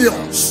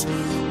trillions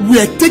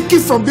were taken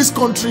from this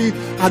country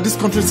and this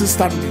country is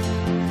standing.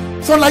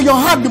 So like your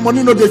heart, the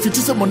money no day if you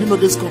say money no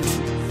this country.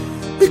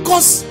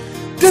 Because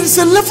there is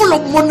a level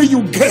of money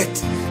you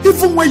get.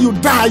 Even when you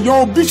die,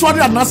 your obituary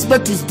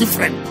announcement is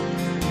different.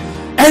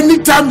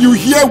 Anytime you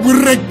hear we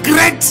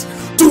regret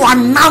to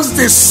announce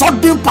the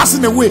sudden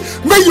passing away,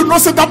 may you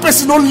not say that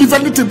person don't leave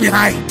anything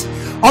behind.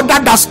 Other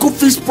than school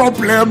fees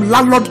problem,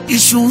 landlord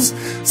issues,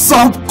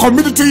 some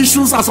community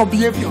issues and some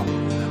behavior.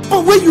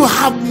 But when you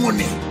have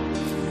money,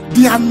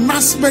 the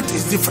announcement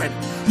is different.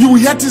 You will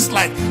hear this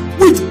like,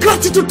 with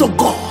gratitude to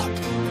God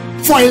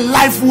for a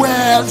life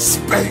well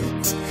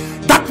spent.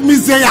 That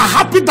means they are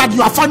happy that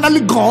you are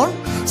finally gone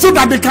so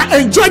that they can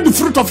enjoy the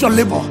fruit of your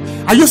labor.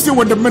 Are you still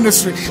with the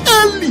ministry?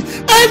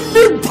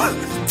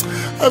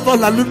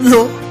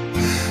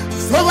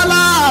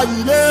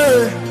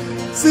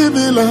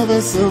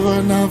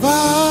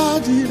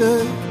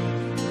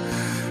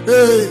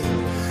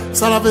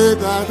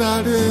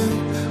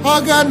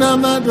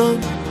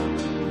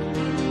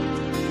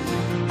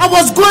 I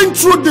was going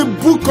through the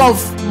book of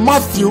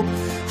Matthew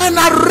and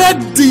I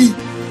read the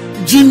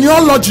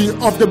genealogy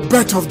of the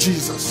birth of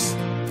Jesus.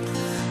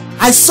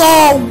 I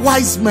saw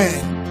wise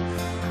men,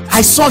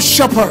 I saw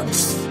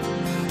shepherds,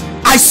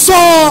 I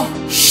saw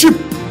sheep,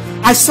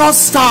 I saw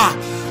star,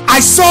 I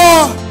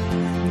saw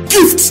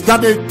gifts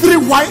that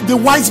the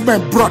wise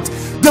men brought.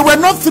 They were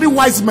not 3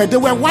 wise men, they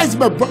were wise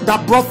men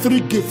that brought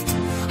 3 gifts.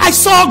 I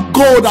saw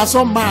gold, I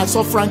saw myrrh, I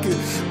saw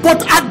frankincense,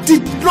 but I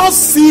did not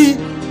see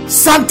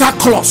Santa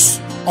Claus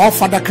or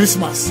Father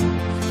Christmas.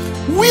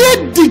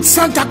 Where did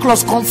Santa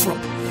Claus come from?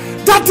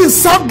 That thing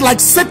sounds like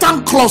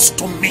Satan Claus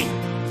to me.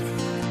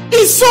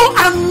 It's so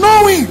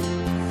annoying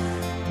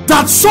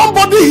that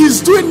somebody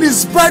is doing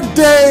his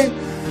birthday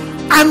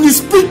and his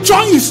picture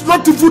is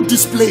not even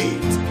displayed.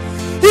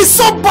 It's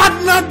so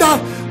bad now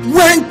that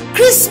when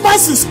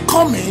Christmas is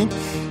coming,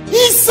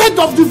 instead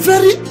of the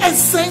very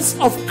essence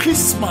of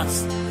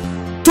Christmas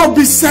to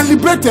be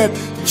celebrated,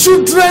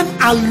 children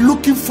are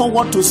looking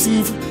forward to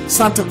see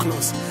Santa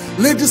Claus.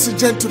 Ladies and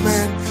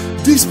gentlemen,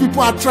 these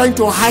people are trying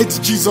to hide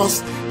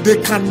Jesus. They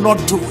cannot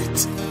do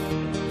it.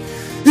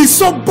 It's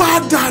so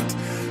bad that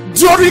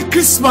during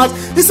Christmas,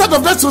 instead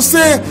of them to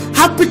say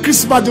Happy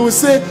Christmas, they will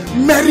say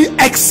Merry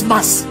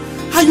Xmas.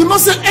 And you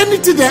must say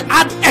anything they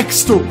add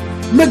X to,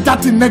 make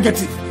that in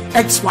negative.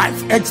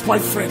 Ex-wife,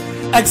 ex-boyfriend,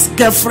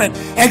 ex-girlfriend,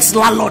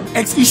 ex-landlord,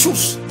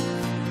 ex-issues.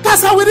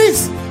 That's how it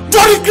is.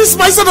 During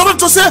Christmas, instead of them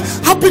to say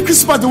Happy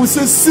Christmas, they will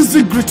say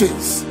season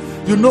greetings.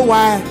 You know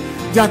why?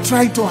 They are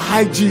trying to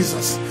hide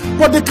Jesus,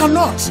 but they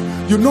cannot.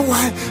 You know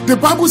why? The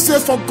Bible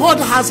says, for God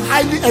has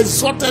highly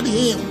exalted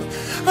him,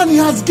 and he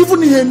has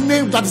given him a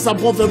name that is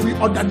above every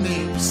other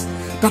names,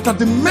 that at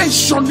the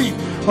mentioning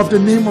of the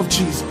name of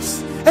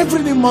Jesus,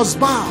 every name must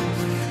bow.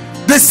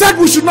 They said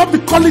we should not be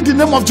calling the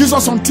name of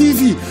Jesus on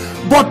TV,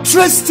 but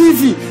Trace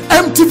TV,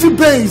 MTV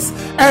Base,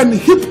 and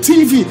Hip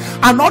TV,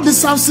 and all the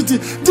Sound City,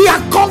 they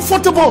are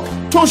comfortable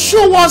to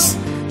show us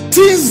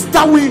things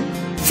that we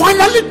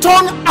finally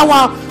turn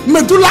our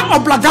medulla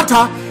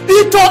oblongata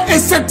into a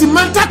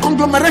sentimental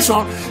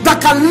conglomeration that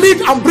can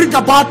lead and bring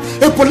about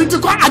a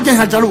political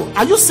agenda.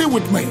 Are you still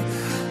with me?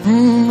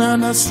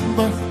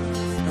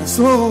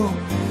 So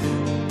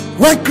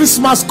when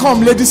Christmas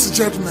comes, ladies and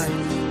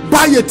gentlemen,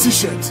 buy a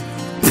t-shirt,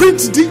 print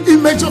the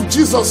image of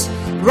Jesus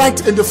right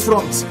in the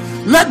front.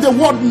 Let the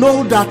world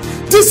know that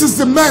this is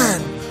the man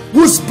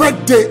whose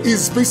birthday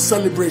is being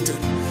celebrated.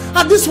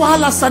 And this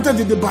wahala started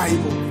in the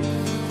Bible.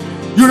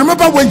 You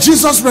remember when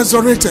Jesus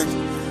resurrected,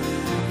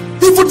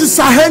 even the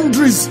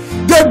Sanhedrin,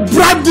 they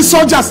bribed the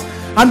soldiers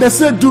and they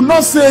said, do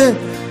not say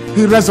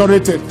he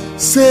resurrected,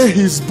 say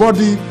his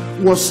body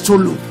was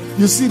stolen.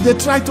 You see, they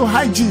tried to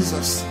hide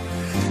Jesus.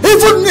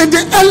 Even in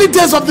the early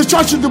days of the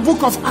church in the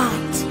book of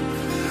Acts,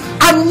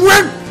 and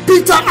when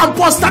Peter and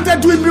Paul started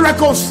doing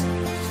miracles,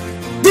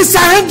 the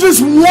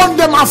Sanhedrin warned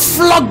them and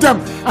flogged them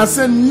and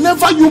said,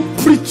 never you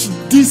preach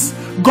this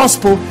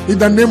gospel in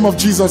the name of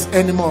Jesus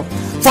anymore.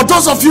 For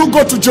those of you who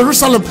go to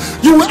Jerusalem,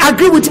 you will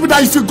agree with me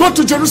that if you go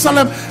to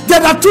Jerusalem,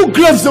 there are two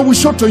graves they will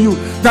show to you.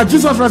 That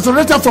Jesus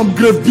resurrected from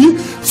grave B.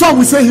 Some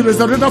will say he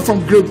resurrected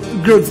from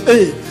grave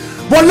A.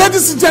 But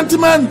ladies and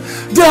gentlemen,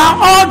 they are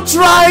all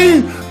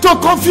trying to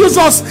confuse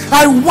us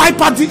and wipe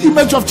out the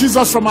image of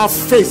Jesus from our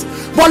face.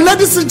 But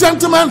ladies and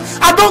gentlemen,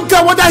 I don't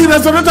care whether he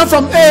resurrected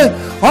from A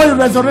or he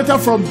resurrected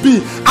from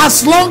B.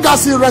 As long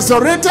as he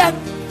resurrected,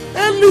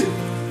 Eli,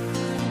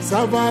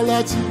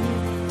 Sabalachi,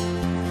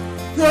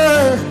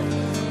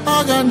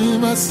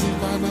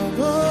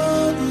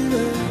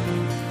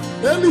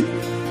 Eli.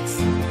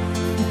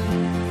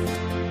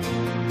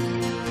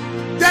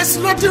 There's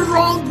nothing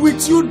wrong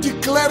with you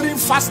declaring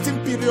fasting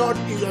period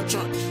in your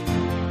church.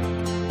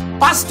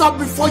 Pastor,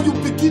 before you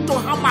begin to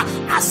hammer,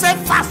 I say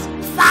fast.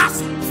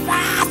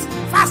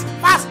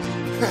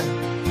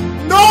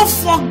 Don't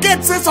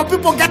forget, say some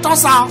people get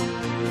us out.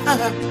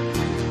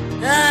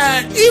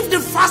 If the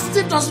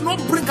fasting does not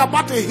bring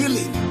about a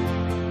healing,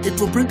 it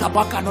will bring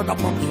about another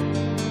problem.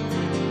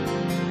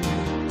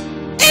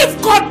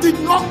 If God did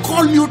not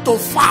call you to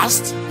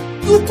fast,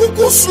 you could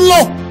go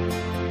slow.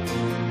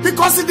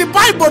 Because in the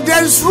Bible,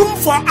 there is room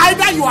for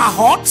either you are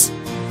hot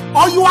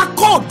or you are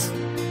cold.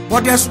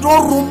 But there's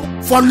no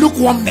room for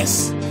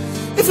lukewarmness.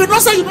 If you don't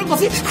say you don't go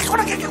feel, you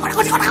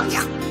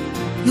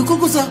could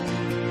go say,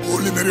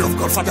 Holy Mary of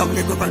God, Father,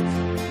 be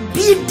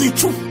the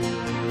truth.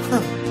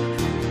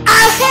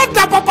 I heard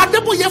that Papa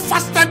Deboye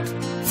fasted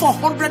for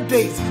 100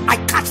 days. I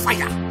catch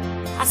fire.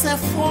 I said,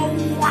 for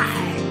why?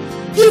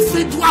 If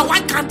it were,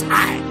 why can't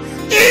I?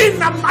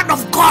 In a man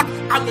of God,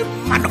 I'm a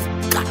man of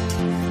God.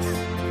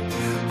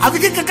 I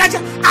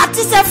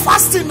say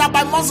fasting now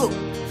by muzzle.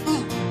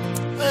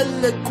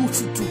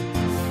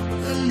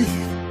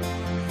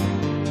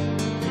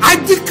 I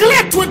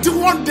declare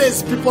 21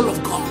 days, people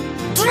of God.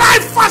 Try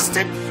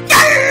fasting. The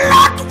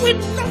Lord will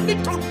know me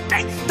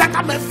today that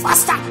I'm a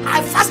faster.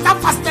 I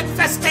fasted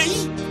first day.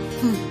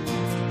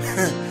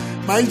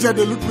 My angel,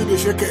 they look me, they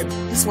shake it.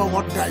 This one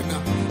won't die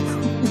now.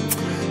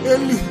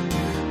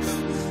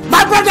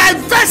 My brother, I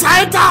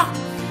enter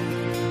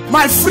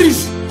my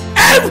fridge.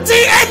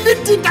 Empty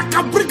anything that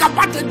can bring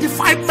about the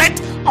defilement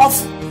of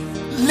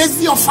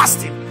lazy or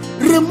fasting.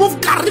 Remove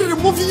curry,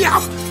 remove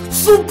yam,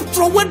 soup,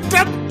 throw away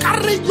them,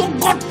 carry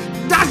yogurt,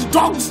 dash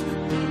dogs.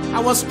 I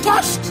was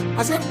touched.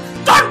 I said,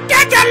 don't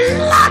get the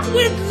Lord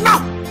with now.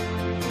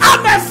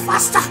 I'm a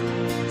faster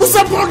who's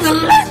about the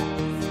land.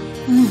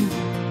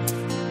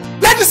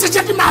 Ladies and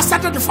gentlemen, I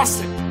started the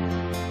fasting.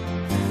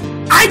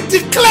 I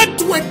declared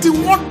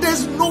 21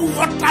 days, no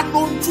water,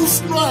 no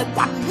juice, no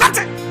but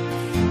nothing.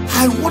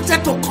 I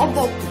wanted to come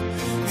up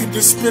in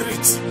the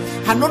spirit.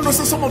 I don't know,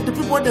 some of the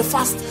people when they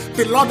fast,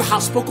 the Lord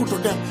has spoken to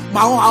them. But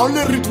I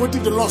only read what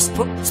the Lord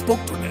spoke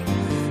to them.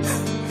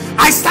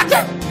 I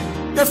started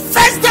the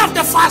first day of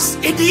the fast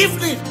in the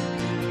evening.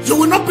 You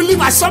will not believe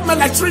I saw men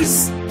like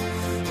trees.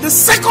 The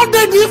second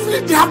day in the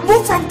evening, they have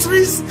moved from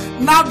trees,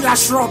 now they are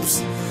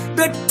shrubs.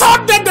 The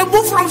third day, they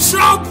moved from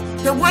shrub,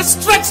 they went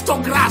straight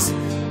to grass.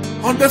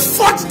 On the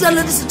fourth day,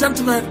 ladies and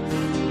gentlemen,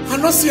 I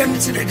don't see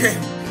anything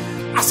again.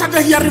 I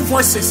started hearing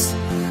voices.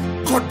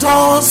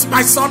 Kodos,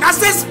 my son. I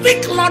said,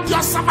 speak, Lord,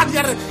 your servant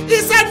hearing. He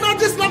said, no,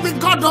 this is not the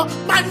God.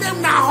 My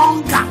name now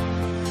hunger.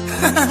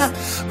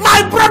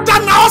 My brother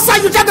now, sir,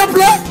 you get the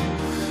play.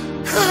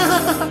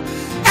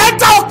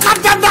 Enter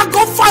Okada now,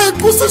 go find a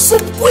goosey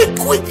soup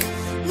quick.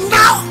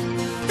 Now,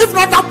 if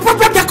not the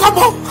problem they come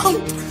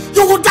home,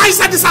 you will die. He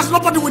said, this has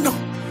nobody will know.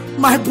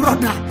 My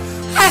brother,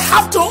 I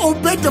have to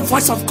obey the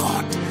voice of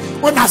God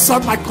when I saw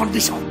my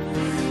condition.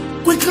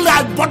 Quickly,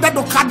 I boarded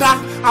Okada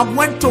and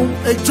went to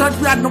a joint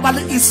where I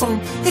normally eat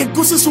some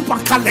goosey soup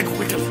and leg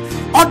quickly.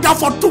 Order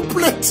for 2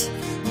 plates.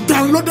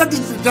 Downloaded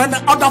it, then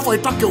order for a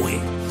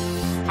takeaway.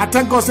 I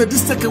thank God, say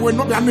this takeaway,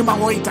 no be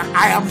animal eater.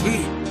 I am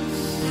here.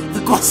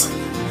 Because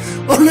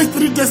only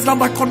 3 days now,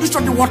 my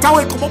condition, the water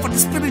will come up for the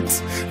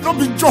spirit. No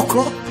be joke.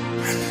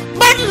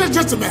 Ladies and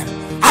gentlemen,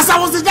 as I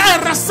was in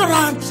that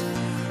restaurant,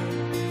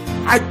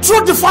 I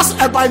threw the first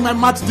eba in my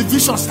mouth, the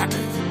vision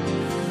started.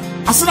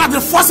 As soon as the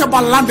first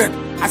eba landed,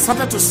 I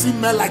started to see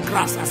men like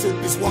grass. I said,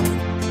 it's working.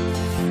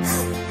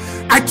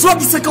 I threw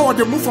the second one,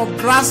 they moved from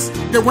grass,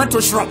 they went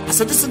to shrub. I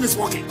said, this thing is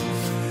working.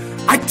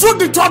 I threw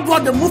the third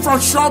one, they moved from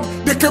shrub,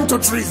 they came to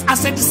trees. I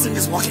said, this thing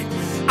is working.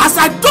 As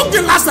I took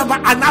the last one,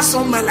 I now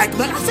saw men like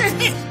men. I said,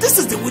 hey, this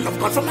is the will of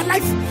God for my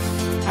life.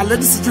 And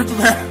ladies and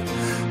gentlemen,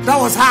 that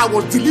was how I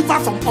was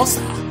delivered from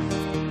ulcer.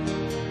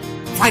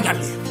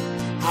 Finally.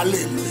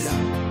 Hallelujah.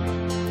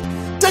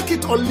 Take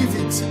it or leave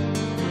it.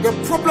 The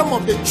problem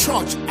of the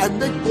church, I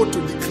make God to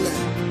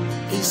declare,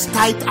 is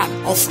tithe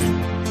and offering.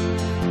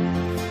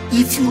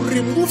 If you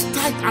remove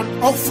tithe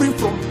and offering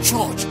from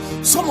church,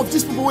 some of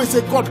these people will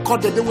say God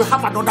called them, they will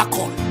have another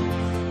call.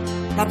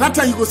 Now that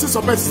time you go see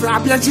somebody say,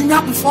 I've been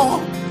engineer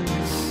before.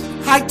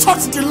 I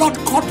thought the Lord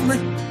called me.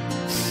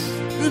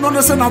 You know,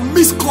 they say, I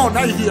miss call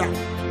right here.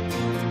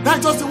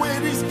 That's just the way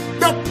it is.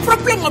 The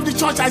problem of the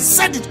church, I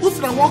said it,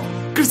 if I want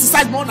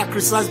criticize me or not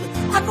criticize me,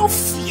 I don't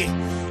fear.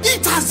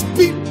 It has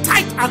been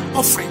tithe and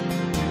offering.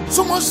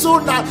 So much so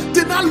that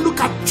they now look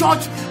at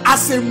church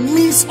as a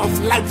means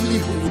of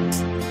livelihood.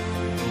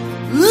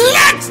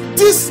 Let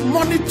this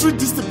monetary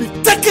district be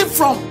taken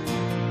from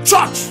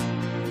church,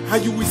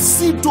 and you will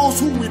see those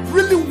who will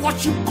really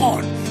worship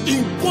God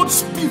in both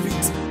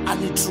spirit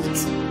and in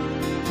truth.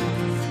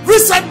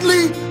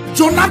 Recently,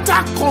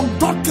 Jonathan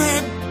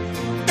conducted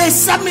a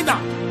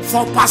seminar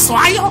for Pastor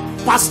Ayo,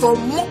 Pastor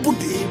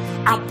Mobude,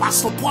 and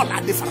Pastor Paul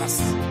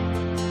Adefarasi.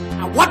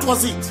 And what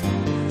was it?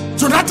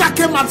 Jonathan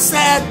came and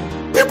said,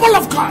 people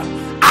of God,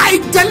 I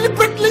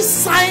deliberately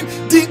signed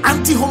the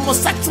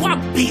anti-homosexual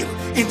bill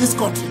in this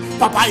country.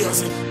 Papa Ayo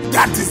said,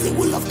 that is the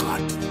will of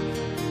God.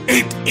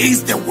 It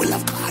is the will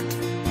of God.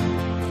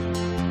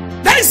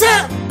 They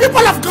say,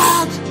 people of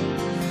God,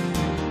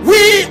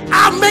 we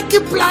are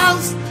making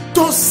plans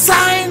to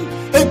sign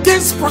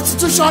against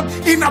prostitution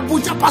in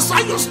Abuja. Pastor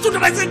Ayo stood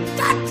up and said,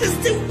 that is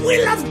the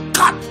will of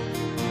God.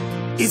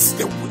 It's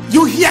the will.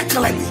 You hear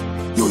clearly.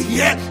 You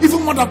hear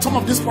even more than some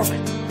of this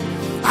prophet.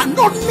 I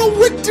don't know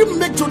what to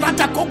make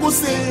Jonathan Kogo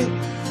say,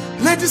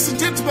 ladies and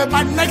gentlemen,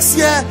 by next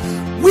year,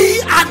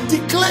 we are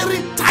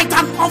declaring tithe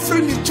and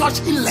offering in church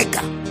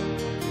illegal.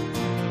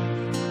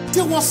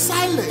 There was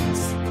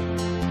silence.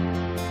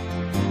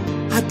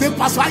 And then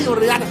Pastor Ayo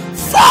reacted,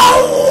 for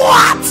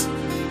what?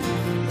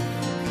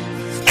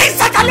 Is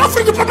that a love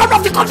for the problem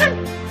of the country?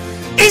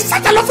 Is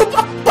that a love for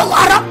Boko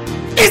Haram?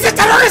 Is it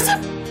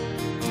terrorism?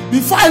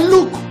 Before I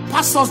look,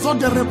 pastors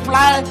don't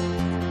reply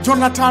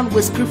Jonathan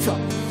with scripture.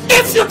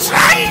 If you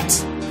try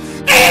it,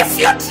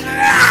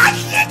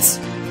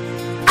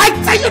 I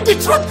tell you the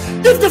truth,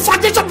 if the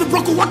foundation be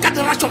broken, what can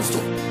the righteous do?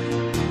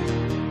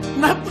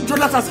 Now,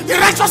 Jonathan said, the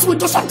righteous will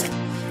do something.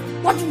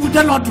 What would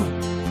they not do?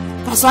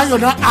 Pastor Ayo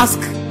now ask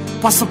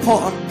Pastor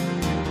Paul,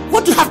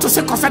 what do you have to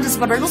say concerning this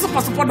matter? You know, so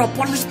Pastor Paul, the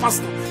Polish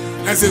pastor.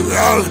 I say,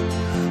 well,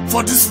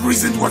 for this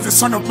reason was the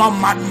Son of Man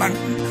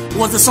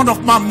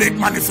made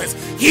manifest.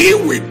 He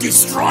will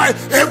destroy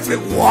every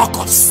work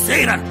of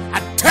Satan. I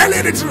tell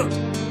you the truth.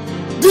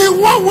 The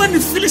one when he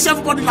finished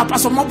everybody like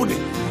Pastor Mobude,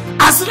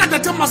 I said like the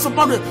tell Pastor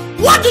Mobude,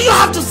 what do you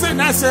have to say?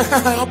 And I say, I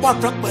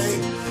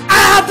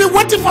have been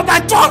waiting for my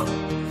turn.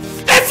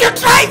 If you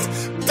try it,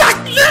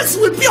 darkness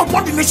will be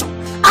upon the nation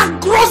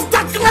and gross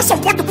darkness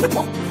upon the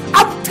people.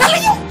 I'm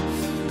telling you.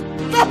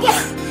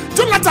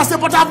 Jonathan said,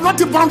 but I have not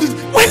bound it.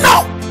 We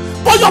know.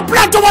 But your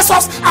plan towards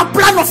us a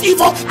plan of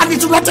evil, and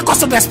it will not take us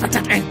to the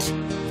expected end.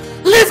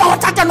 Leave our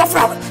title of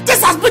realm.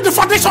 This has been the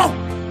foundation.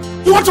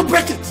 You want to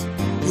break it.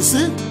 You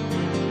see?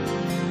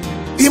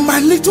 In my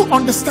little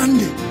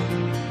understanding,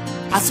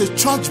 as a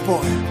church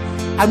boy,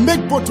 I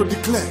make bold to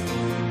declare,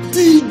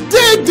 the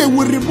day they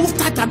will remove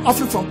tithe and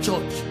offering from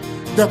church,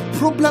 the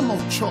problem of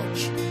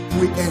church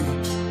will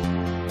end.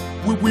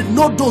 We will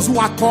know those who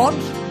are called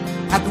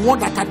and the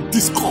ones that are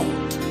discalled.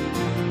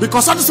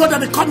 Because all this way that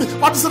they coming,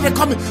 all this way they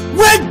coming.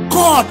 When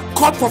God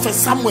called Prophet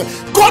Samuel,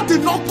 God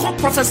did not call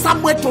Prophet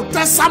Samuel to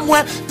tell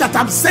Samuel that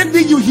I'm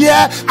sending you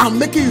here, I'm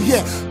making you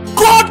here.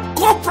 God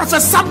called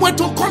Prophet Samuel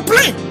to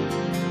complain.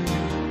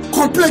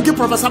 Complain against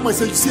Prophet Samuel.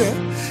 Say, you see,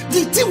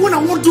 the thing when I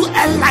want to do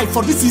a life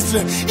for this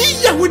Israel,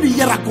 when the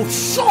year I go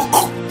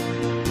shock.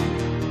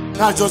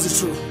 That's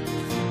just the truth.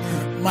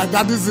 My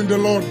daddy's in the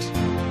Lord.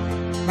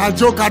 Now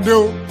joke I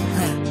do.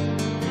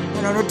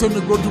 And I don't tell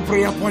me go to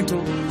prayer point.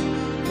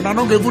 And I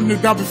don't even need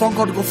that before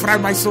God go fry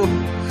my soul.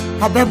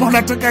 I bet when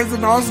I take guys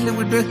in the house live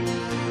with it.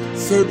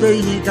 Say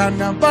baby can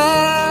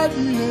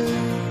body.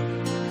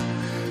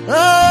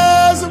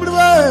 So the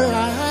way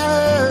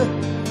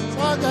so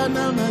I got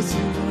no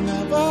message on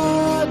my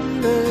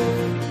body.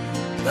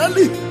 Tell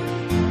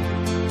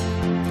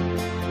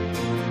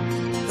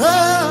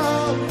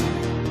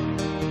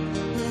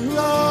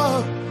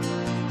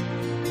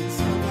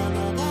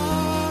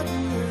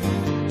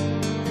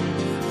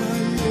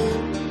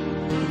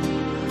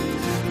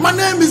My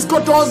name is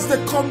Godos, the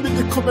comedy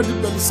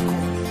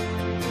Berlusconi.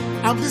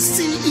 I'm the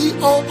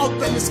CEO of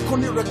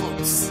Berlusconi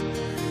Records,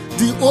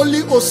 the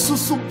only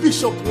Osusu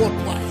Bishop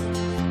worldwide,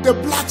 the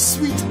black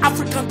sweet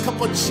African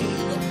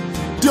cappuccino,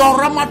 the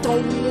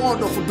Oramaton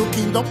one of the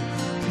kingdom,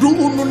 the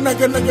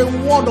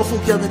Ununaganagan one of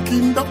the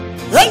kingdom,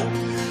 hey?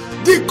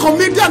 The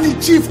comedian in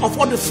chief of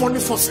all the funny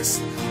forces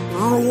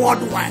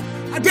worldwide,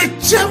 and the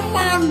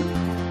chairman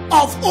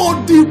of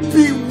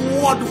ODP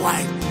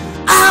worldwide.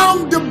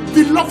 I'm the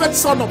beloved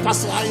son of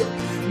Pastor Ayo,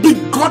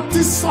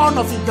 begotten son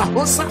of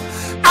Idahosa.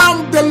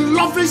 I'm the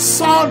loving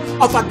son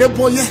of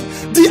Adeboye,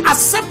 the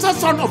accepted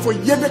son of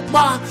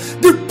Oyedekba,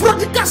 the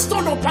prodigal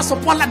son of Pastor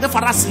Paul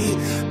Adefarasi,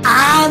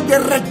 and the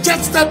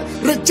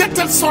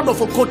rejected son of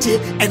Okotie,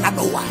 and I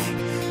know why.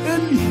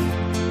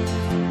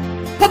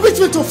 Permit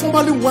me to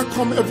formally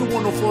welcome every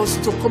one of us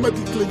to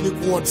Comedy Clinic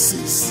Ward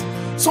 6.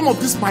 Some of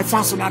these my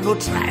fans will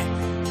not try.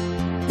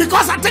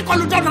 Because I take all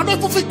of them, I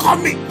don't even call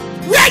me.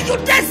 Where you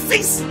dead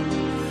sis?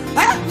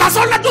 That's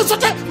all I do. So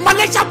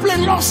Malaysia play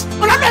lost.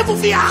 But I don't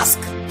even ask.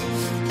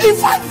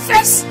 If I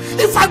face,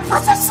 if I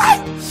prophesy,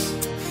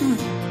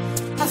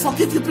 I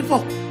forgive you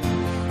people.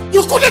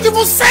 You couldn't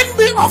even send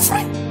me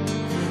offering.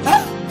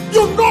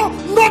 You know,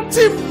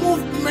 nothing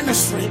move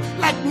ministry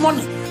like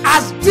money.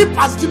 as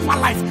deeper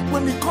life.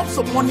 When it comes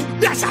to money,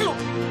 they are shallow.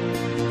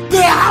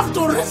 They have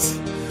to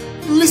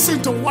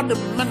listen to what the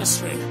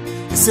ministry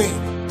is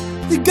saying.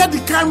 You get the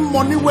kind of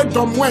money where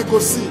Domwe go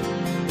see.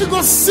 You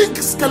go sink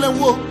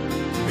skeleton.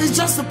 It's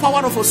just the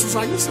power of a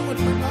society. You say what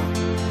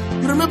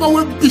you remember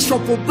when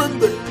Bishop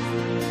Obembe,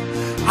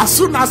 as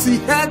soon as he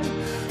heard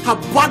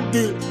about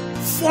the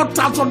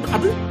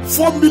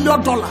 $4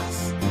 million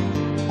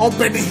of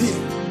Benny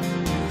Hill,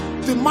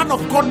 the man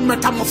of God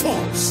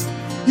metamorphosed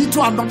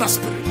into another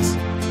spirit.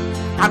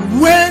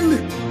 And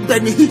when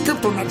Benny Hill came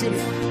to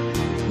Nigeria,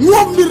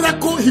 no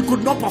miracle he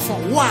could not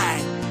perform.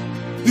 Why?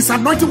 His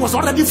anointing was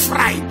already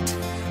fried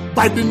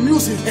by the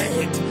news he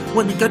heard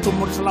when he get to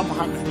Murtala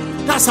Muhammad.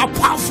 That's how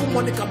powerful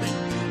money can be.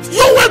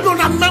 You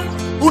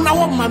will not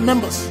want my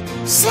members.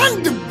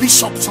 Send the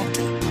bishop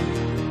something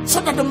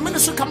so that the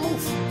ministry can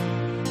move.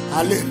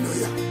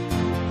 Hallelujah.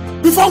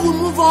 Before we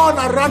move on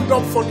and round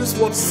up for this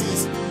one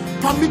season,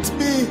 permit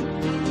me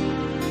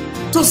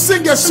to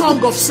sing a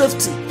song of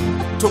safety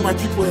to my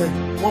people here.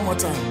 One more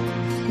time.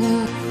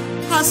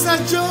 As I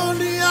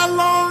journey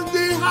along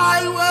the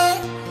highway,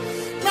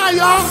 now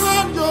your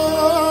hand,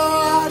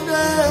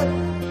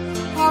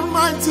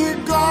 Almighty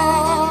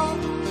God,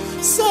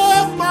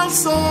 save my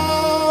soul,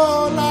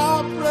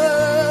 I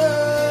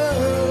pray.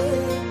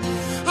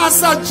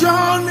 As I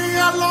journey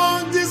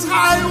along this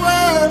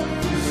highway,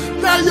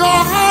 now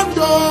your hand,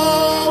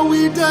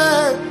 we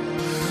there,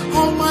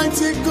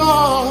 Almighty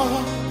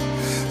God,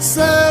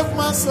 save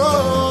my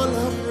soul, I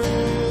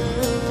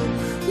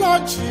pray.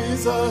 Lord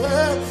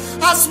Jesus,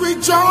 as we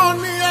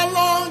journey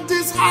along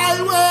this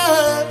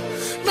highway,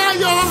 now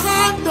your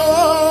hand,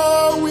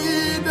 we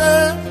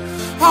there,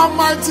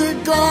 Almighty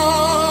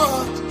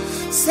God,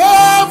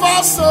 save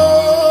our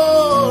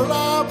soul,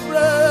 I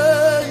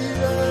pray.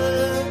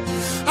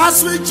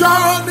 As we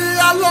journey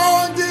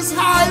along this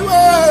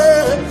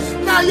highway,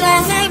 now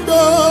your hand,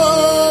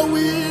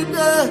 we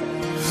there,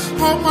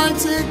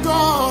 Almighty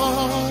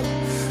God,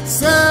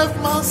 save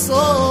my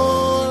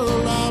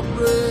soul, I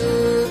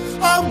pray.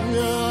 Oh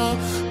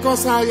yeah,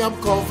 'cause I am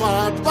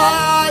covered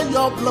by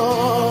your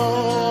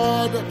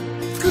blood.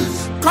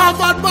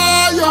 Covered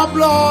by your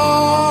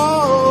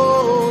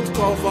blood,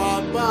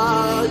 covered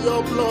by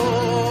your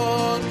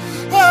blood.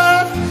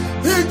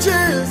 In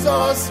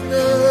Jesus'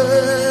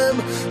 name,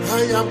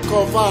 I am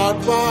covered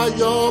by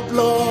your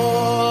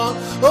blood.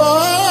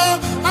 Oh,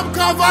 I'm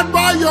covered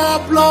by your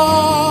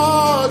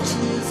blood.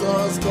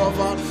 Jesus,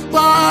 covered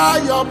by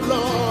your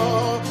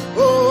blood.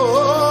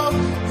 Oh,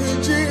 in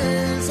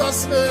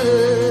Jesus'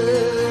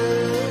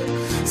 name.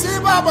 Si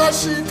Baba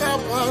Shika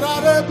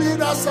Parare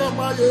Bida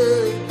Samaye.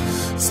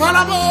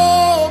 Salamo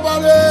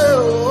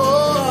baleo,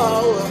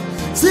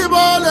 si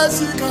bole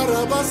si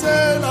carabase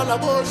la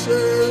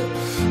bosche,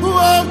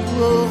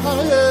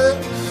 haye,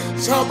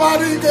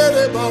 shabari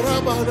gere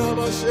barabara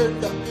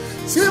bashenda,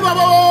 si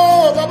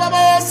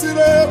baba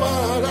sire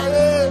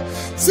baraye,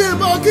 si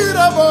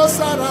bakira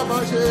bosara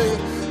bashe,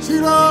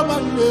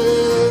 shiramale,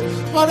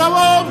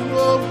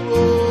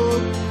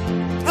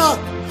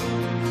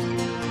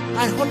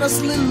 I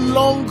honestly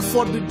long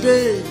for the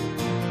day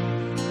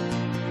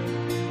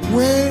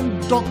when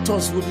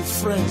doctors will be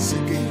friends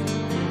again.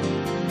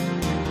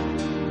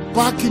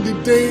 Back in the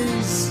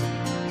days,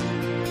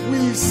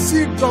 we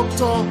saw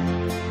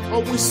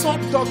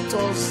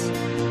doctors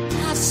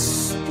as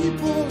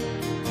people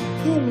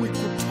who we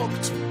could talk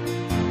to,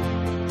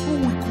 who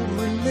we could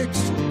relate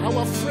to,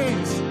 our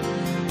friends.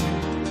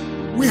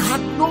 We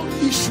had no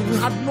issue, we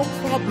had no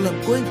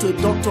problem going to a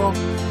doctor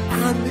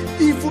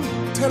and even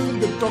telling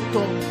the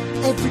doctor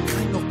every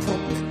kind of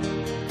problem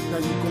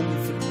that you go with.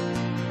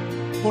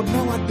 But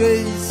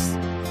nowadays,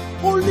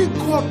 only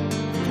God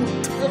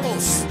could tell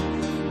us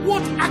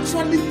what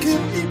actually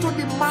came into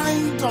the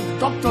mind of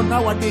doctor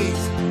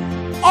nowadays.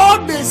 All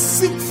they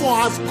seek for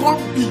has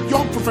gone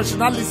beyond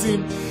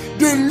professionalism.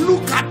 They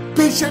look at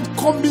patients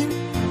coming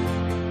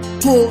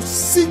to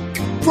seek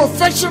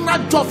professional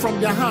job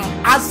from their hand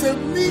as a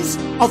means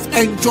of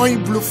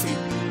enjoying bluefin.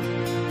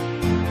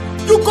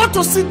 You go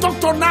to see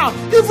doctor now,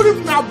 even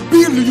if now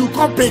bill you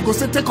can't pay, go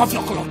say take off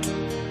your cloth.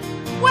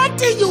 What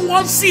do you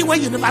want to see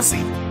when you never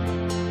see?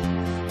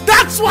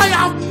 That's why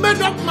I've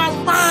made up my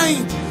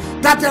mind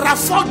that there are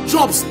 4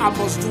 jobs I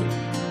must do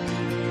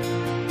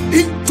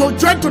to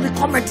join to the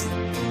committee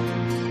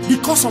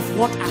because of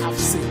what I have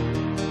seen.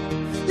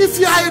 If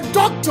you are a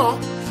doctor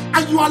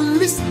and you are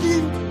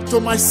listening to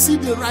my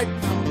CD right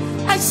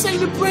now, I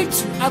celebrate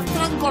you. I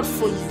thank God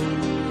for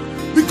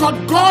you because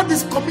God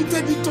is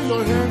committed into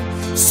your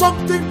hand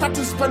something that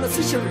is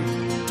beneficiary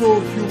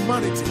to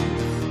humanity.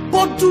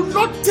 But do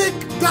not take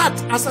that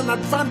as an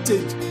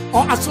advantage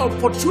or as an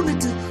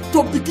opportunity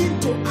to begin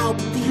to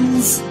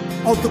abuse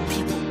other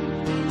people.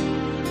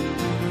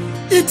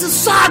 It is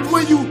sad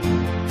when you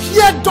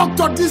hear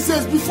doctors these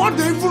days, before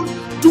they even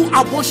do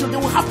abortion, they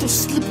will have to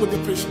sleep with the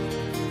patient.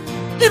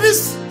 It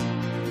is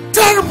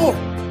terrible.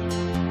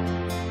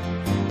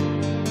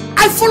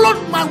 I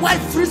followed my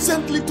wife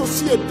recently to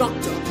see a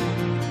doctor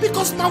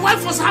because my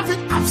wife was having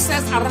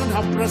abscess around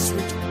her breast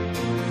region.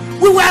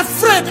 We were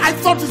afraid. I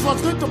thought it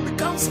was going to be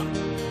cancer.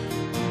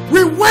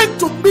 We went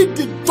to meet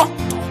the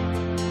doctor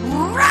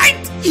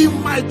right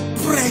in my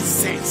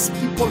presence,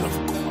 people of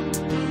God.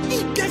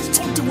 He gets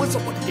something when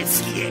somebody they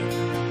fear.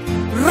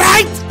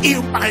 Right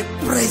in my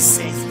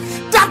presence.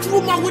 That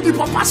woman with the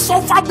papa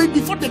suffer me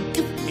before they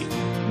give me.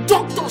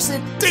 Doctor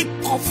said, take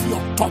off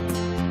your top.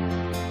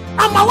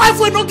 And my wife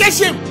will not get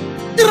shame.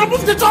 He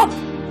removed the top.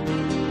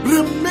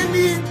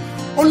 Remaining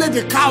only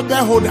the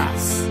cowbell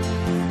holders.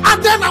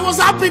 And then I was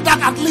happy that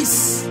at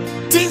least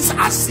things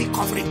are still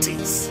covering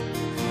things.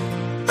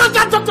 And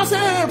that doctor said,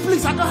 hey,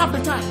 please, I don't have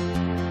the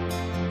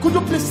time. Could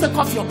you please take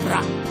off your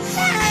bra?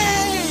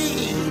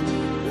 Hey,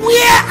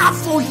 where are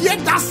for here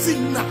that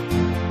signal?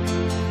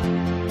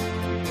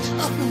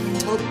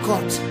 Oh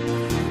God,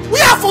 we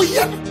are for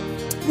here.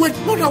 Wait,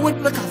 mother, wait,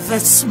 make a very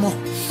small.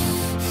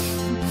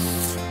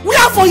 We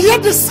are for here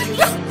the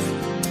signal.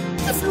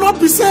 If not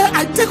be say,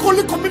 I take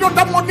only communion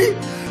that money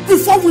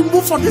before we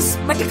move for this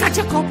medical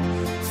checkup.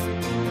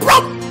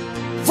 From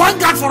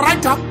Vanguard for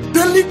right time,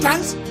 Daily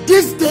Times,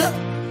 this day.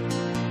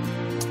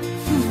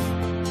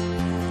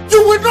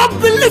 You will not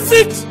believe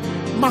it.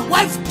 My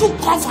wife took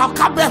off her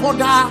cable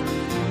holder,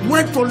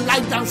 went to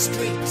lie down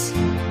straight.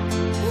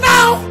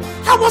 Now,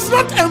 I was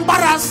not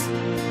embarrassed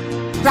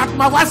that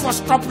my wife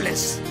was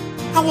topless.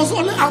 I was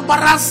only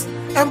embarrassed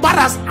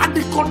at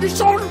the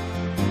condition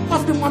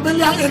of the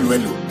Emmanuella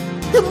Elwelu.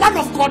 The man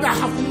of God, I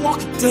have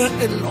worked there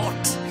a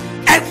lot.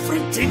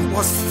 Everything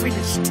was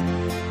finished.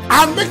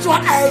 I made sure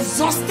I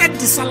exhausted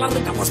the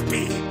salary that was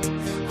paid.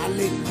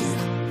 Hallelujah.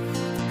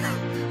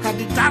 And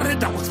the salary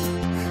that was paid.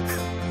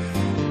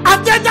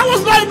 And then that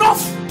was not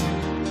enough.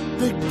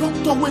 The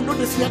doctor went on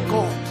the fear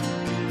God.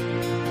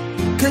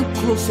 He came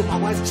close to my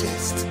wife's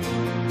chest.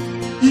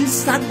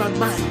 Inside my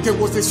mind, there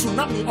was a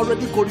tsunami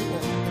already going on.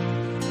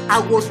 I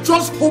was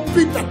just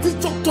hoping that this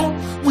doctor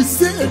will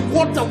say a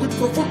word that will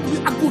provoke me.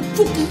 I could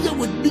choke in here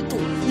with me too.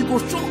 He go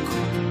shock.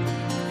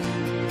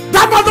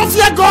 That man don't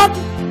fear God.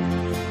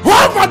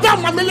 Oh,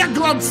 Madam Amelia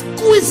Grant,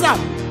 squeeze her.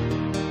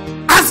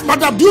 Ask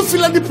Madam, do you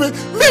feel any pain?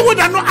 Me would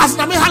I not ask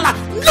Namehala?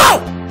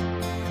 No!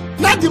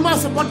 Now the man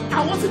said, but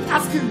I wasn't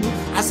asking you.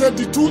 I said,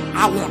 the two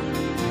are one.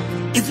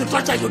 If you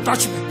touch her, you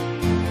touch me.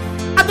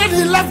 And then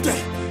he left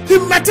there. He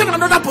met in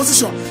another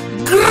position.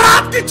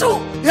 Grabbed the two.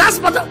 He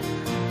asked Madam,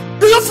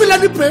 do you feel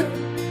any pain?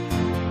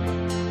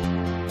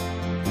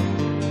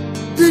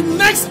 The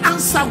next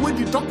answer when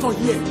the doctor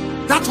hear,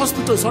 that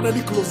hospital is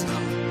already closed now.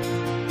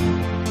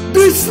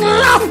 The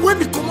slap when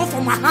they come off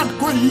from my hand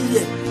going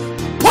here.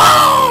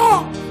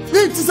 Pow!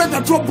 He said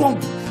the drop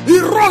bomb. He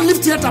run,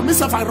 lift theater,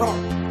 myself I run.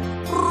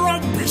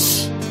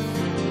 Rubbish.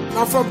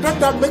 Now from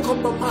that I make up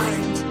my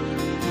mind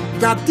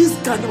that this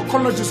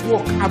gynecologist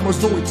work, I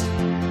must do it.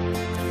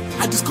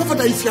 I discovered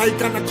that if you are a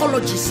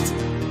gynecologist,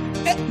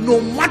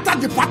 no matter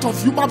the part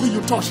of human being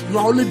you touch, you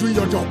are only doing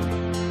your job.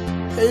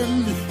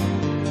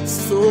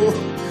 So,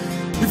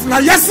 if you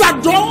are yes, I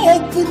don't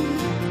open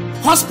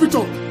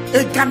hospital,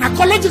 a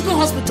gynecological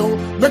hospital,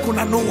 make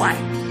una know why.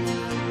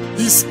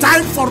 It's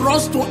time for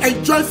us to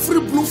enjoy free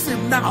blue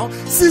film now,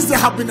 since they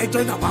have been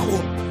enjoying our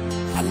own.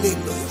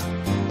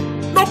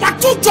 Hallelujah. Number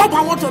 2 job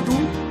I want to do,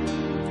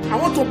 I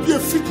want to be a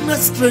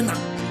fitness trainer.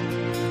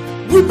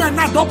 Women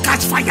now don't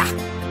catch fire.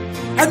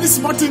 Any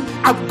small thing,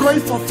 I'm going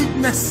for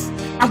fitness.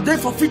 I'm going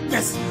for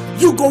fitness.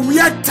 You go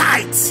wear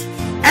tights.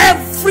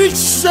 Every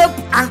shape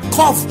and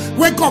curve,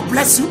 where God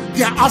bless you,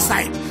 they are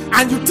outside.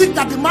 And you think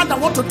that the man that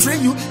want to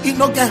train you, he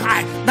not get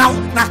high. Now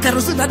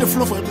kerosene that the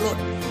flow for your blood.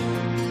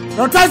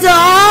 Now tell you,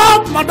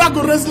 oh, mother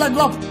go raise leg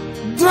up.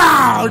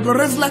 Down, go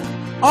raise leg.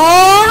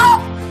 Oh,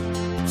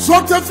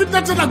 so the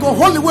fitness trainer go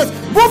hold the waist.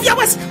 Move your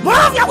waist,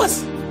 move your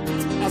waist.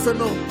 I said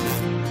no,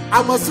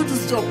 I must do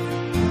this job.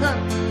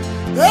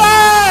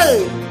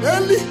 Hey,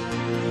 Ellie.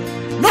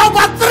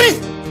 Number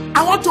 3,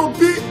 I want to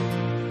be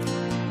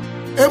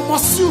a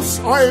masseuse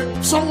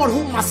or someone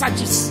who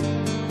massages.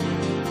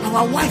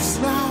 Our wives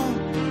now.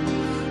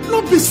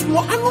 Not be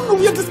small. I don't know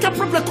where this kind of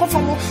problem come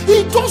from.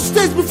 He just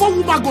stays before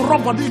woman go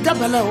wrong, but he get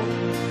belly.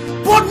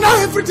 But now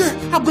every day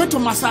I'm going to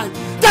massage.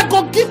 They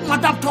go give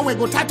madam towel,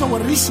 go tie to a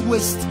wrist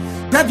waist.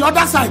 Then the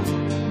other side,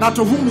 now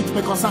to whom it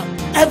may concern.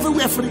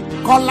 Everywhere free,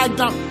 call like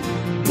that.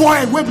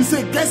 Boy, where we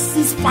say get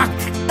 6 pack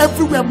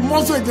everywhere,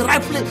 muscle in the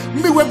right place.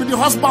 Me where be the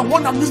husband,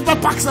 one of Mr.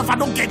 Packs if I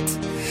don't get.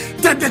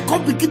 Then they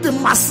come begin the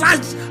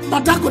massage.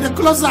 Madam go the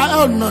closer.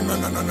 Oh no.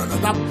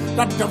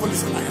 That devil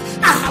is a liar.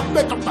 I have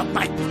made up my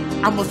mind.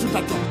 I must do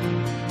that job.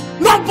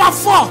 Number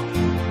 4,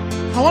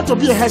 I want to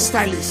be a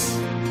hairstylist.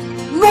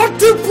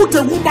 Nothing put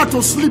a woman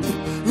to sleep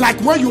like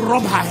when you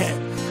rub her hair.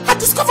 I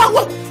discovered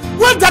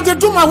when did they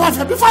do my wife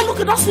hair before I look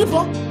at that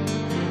sleeper.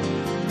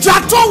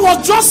 Jato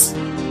was just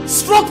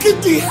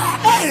stroking the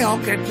hair.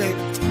 Okay,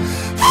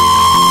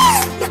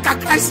 like a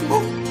cry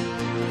smoke.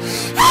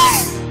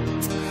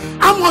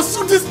 I must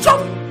do this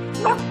job.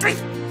 Nothing.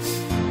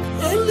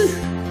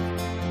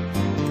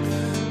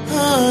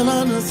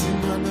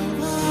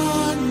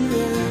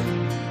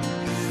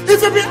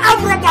 If you be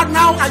Amraba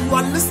now and you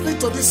are listening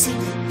to this CD,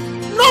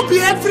 not be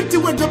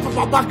everything when they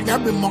pop back, there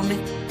be money.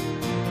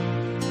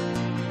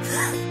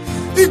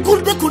 It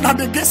good make una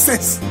dey get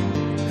sense.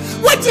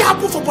 Wetin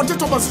happen for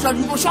potato position,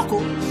 you go shock.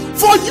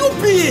 For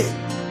UPA,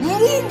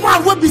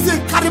 woman wey be say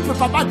carry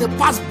paper bag dey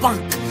pass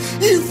bank.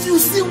 If you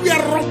see where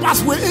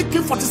robbers were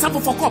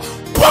AK-47 for call,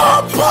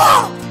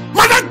 Papa,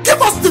 man,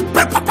 give us the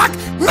paper bag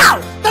now.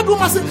 That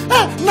woman say,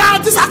 hey, now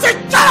this has a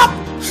job.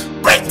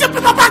 Bring the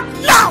paper bag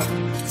now.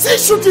 See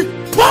shooting,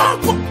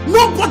 Papa.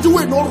 Nobody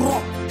will no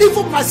wrong.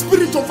 Even my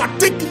spirit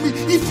overtake me.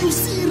 If you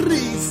see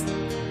race.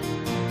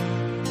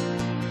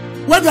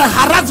 When they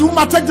harass the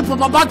woman, take the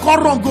paper bag, go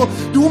wrong, go.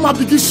 The woman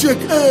begin shake.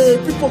 Hey,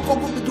 people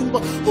come up with the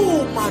woman.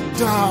 Oh,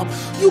 madam,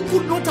 you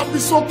could not have been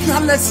so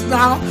careless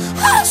now.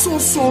 I'm so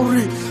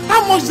sorry.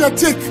 How much they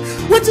take?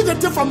 What did they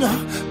take from you?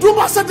 The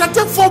woman said they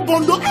take 4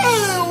 bundles.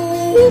 Hey,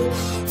 oh,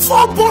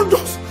 4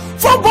 bundles.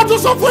 4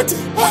 bundles of waiting.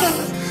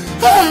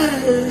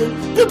 Hey,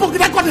 people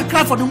can go to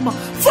cry for the woman.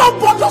 4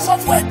 bundles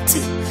of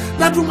waiting.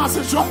 That woman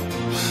said, sure.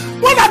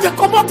 When I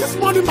come out this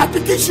morning, my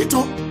picking shit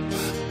up.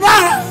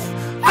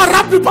 I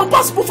wrap the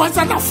pampers put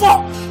inside and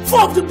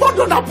 4 of the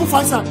bundle that put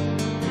inside.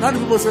 Now the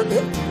people say,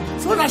 eh?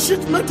 So that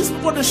shit make these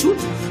people they shoot.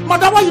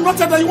 Madam, why you not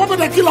tell them you want me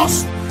to kill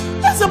us?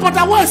 I said, but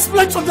I want to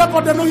explain to them,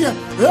 but they don't hear.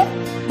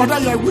 Eh?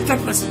 Madam, you're a wicked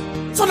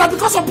person. So that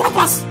because of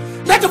purpose,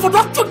 let them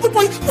not shoot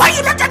people. Why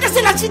you not tell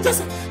them that shit?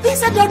 He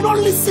said, they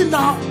don't listen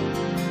now.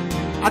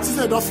 I just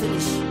said, don't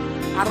finish.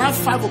 Around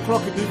 5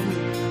 o'clock in the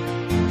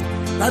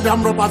evening. Now the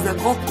armed robbers, they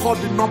call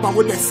the number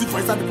when they see for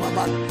inside the paper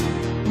bag.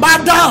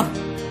 Madam!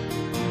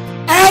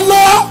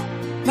 Hello?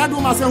 Now the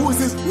woman said, who is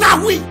this?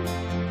 Now we.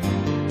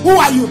 Who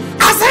are you?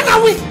 I said, now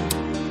we.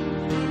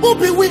 Who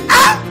be we?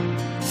 Ah?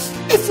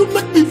 If you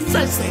make me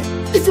face,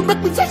 if you make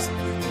me face,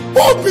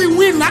 who be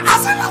we now? I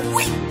said, now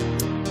we.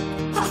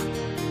 Ah,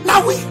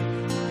 now we.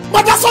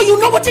 But that's all you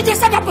know what they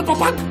said up at the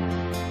bank.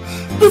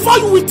 Before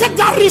you will take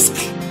that risk,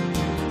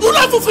 you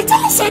know if you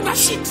tell us saying that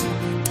shit.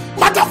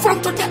 Madam,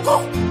 from today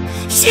go,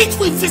 shit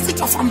will visit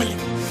your family.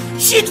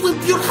 Shit will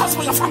build house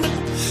for your family.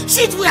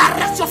 Shit will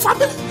arrest your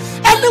family.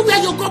 Anywhere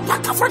you go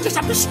back and front, there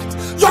shall be shit.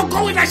 You're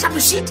going, there shall be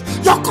shit.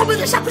 You're coming,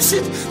 there shall be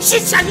shit.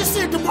 Shit shall you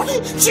see in the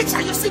morning. Shit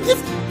shall you see in the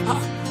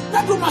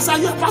that woman said, are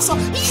you a pastor?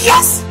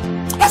 Yes.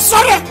 I'm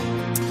sorry.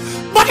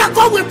 But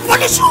God will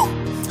punish you.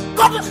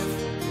 God.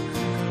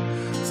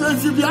 So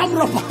if you be armed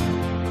robber,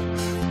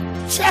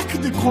 check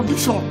the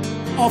condition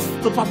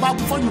of the paper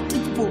before you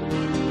kill people.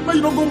 But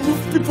you don't go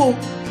move people.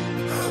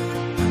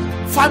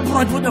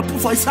 Fibroid when they put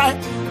for inside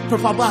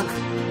paper bag.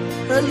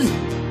 Early.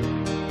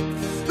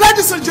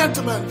 Ladies and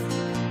gentlemen,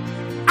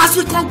 as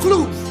we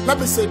conclude, let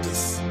me say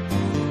this.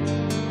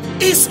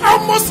 It's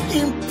almost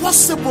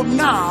impossible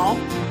now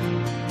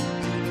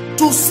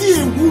to see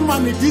a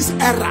woman in this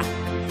era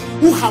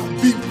who have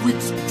been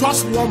with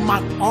just one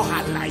man all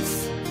her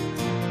life.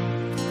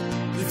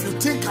 If you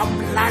think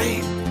I'm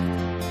lying,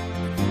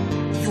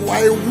 you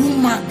are a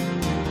woman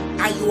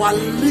and you are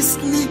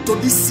listening to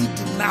this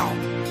CD now,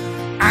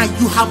 and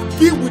you have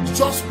been with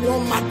just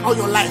one man all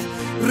your life,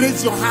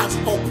 raise your hands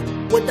up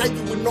whether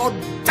you will not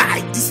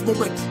die this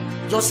moment.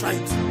 Just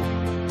right.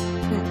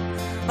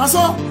 And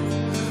so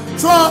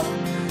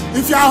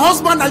if you are a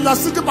husband and you are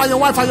sitting by your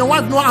wife and your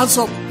wife no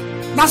answer,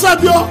 that's why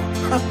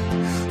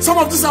some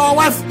of this our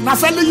wife na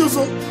fairly use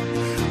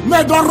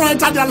men don't run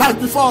enter their life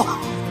before.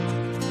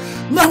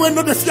 Men will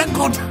know the fear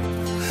God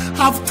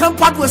have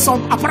tempered with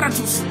some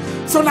apparatus.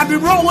 So that the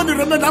wrong when they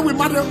remain that we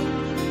marry.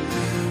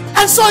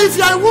 And so if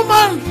you are a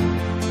woman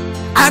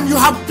and you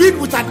have been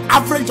with an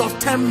average of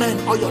 10 men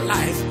all your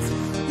life,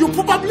 you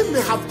probably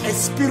may have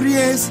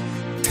experienced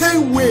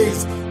 10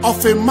 ways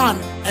of a man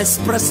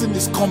expressing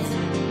his coming.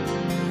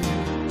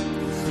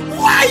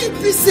 Why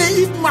be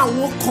say if man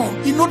won't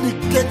come, you know they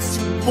get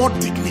you more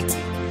dignity,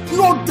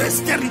 no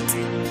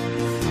dexterity.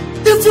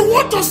 If you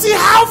want to see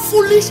how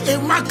foolish a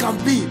man can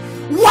be,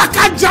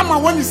 waka jama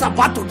when he's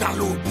about to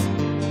download,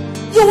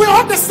 you will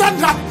understand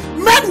that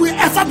men will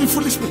ever be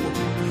foolish people.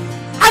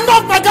 I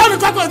know my guy will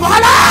talk about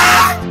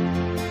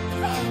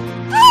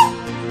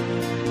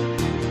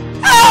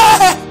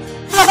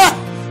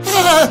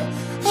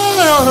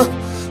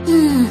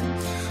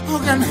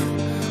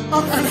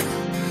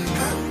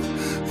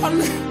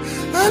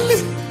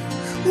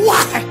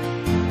why?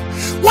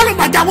 One of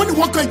my guys when he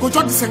walk on, he go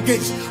just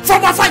disengage.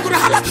 From afar, he go to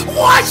holler,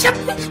 worship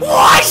me,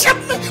 worship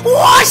me,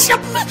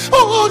 worship me.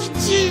 Oh,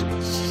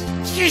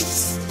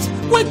 Jesus.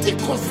 When he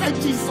concern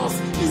Jesus,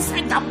 he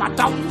said that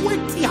matter, when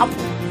he happen.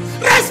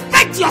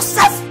 Respect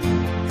yourself.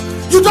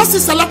 You just see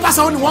select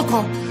person when he walk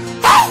on.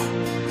 Hey,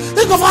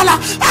 he go holler,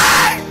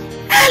 hey,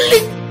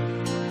 Eli,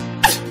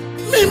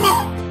 Mimo,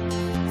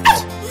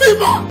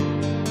 Mimo,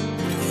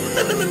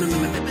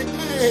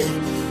 hey,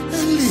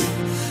 Eli.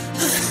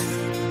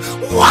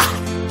 Why?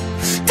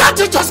 Can't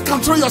you just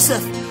control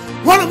yourself?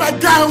 One of my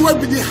guys will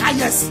be the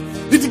highest.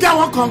 Did the guy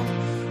won't come?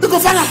 He go,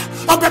 Father,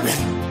 oh baby,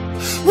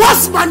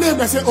 what's my name?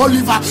 I say,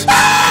 Oliver.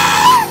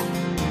 Ah!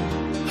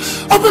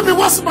 Oh baby,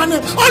 what's my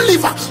name?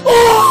 Oliver.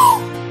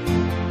 Oh,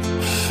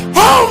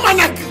 oh my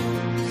neck.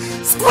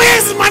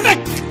 Squeeze my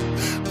neck.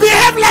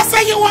 Behave like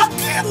say you want to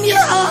kill me.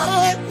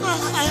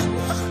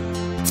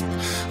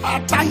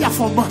 I'm tired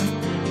for man.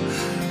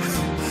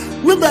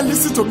 Women,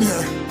 listen to me.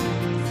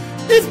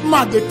 If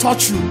man they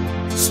touch you,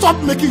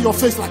 stop making your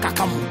face like a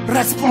camel.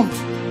 Respond.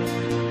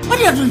 What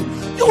are you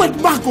doing? You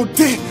went back or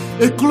take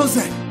a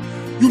closet.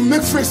 You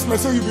make face like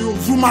say you be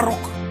Zuma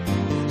rock.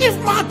 If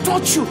man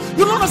touch you,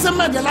 you know the same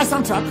man they like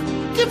soundtrack.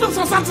 Give them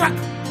some soundtrack.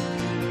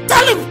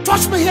 Tell him,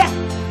 touch me here,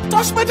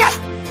 touch me there,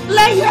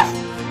 lay here,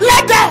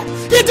 lay there.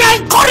 It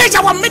encourage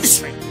our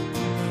ministry.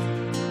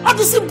 All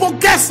the simple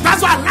guests,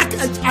 that's why I like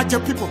Ajay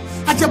people.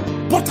 Ajay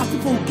butter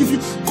people will give you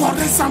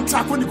correct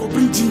soundtrack when you go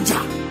bring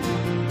ginger.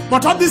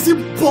 But all these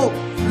simple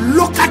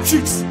local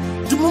chicks,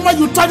 the moment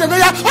you touch them,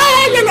 they are, oh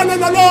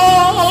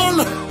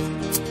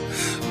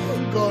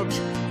God.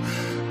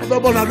 I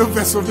don't want to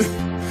verse of it.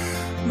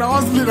 Now I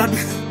was leading.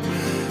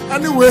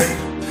 Anyway,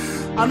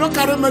 I don't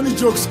carry many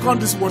jokes. Count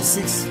this word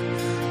 6.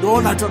 The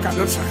one I talk, I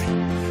don't try.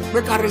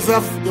 Make I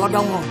reserve the other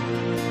one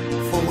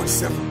for word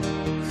 7.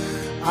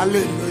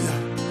 Hallelujah.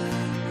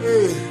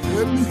 Hey,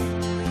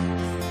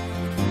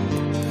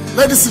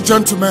 ladies and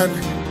gentlemen,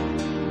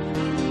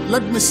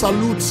 let me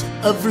salute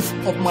every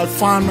of my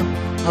fan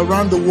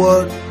around the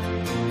world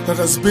that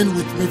has been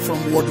with me from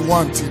word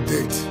 1 till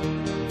date.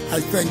 I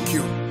thank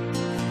you.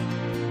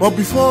 But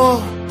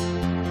before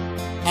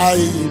I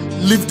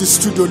leave the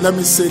studio, let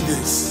me say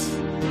this.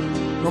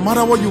 No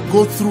matter what you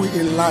go through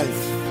in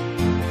life,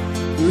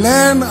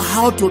 learn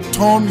how to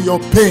turn your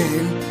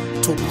pain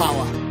to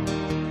power.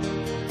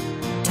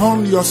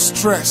 Turn your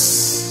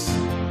stress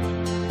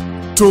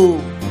to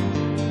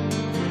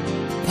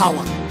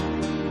power.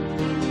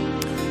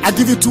 I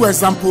give you 2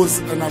 examples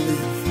and I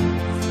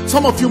leave.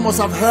 Some of you must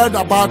have heard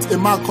about a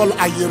man called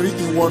Ayeri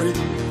in Warri,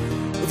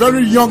 a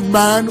very young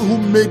man who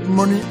made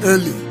money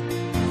early.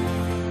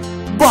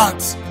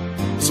 But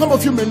some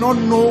of you may not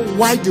know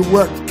why the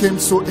work came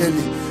so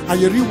early.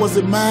 Ayeri was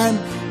a man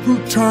who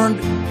turned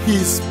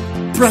his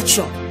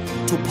pressure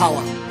to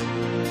power.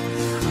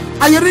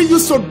 Ayeri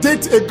used to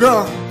date a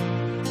girl.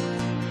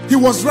 He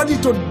was ready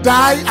to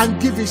die and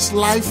give his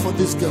life for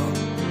this girl.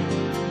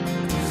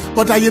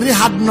 But Ayeri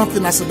had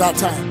nothing as at that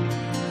time.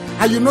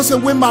 And you know, say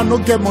women no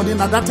get money.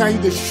 And at that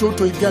time, they show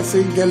to a girl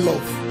saying get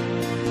love.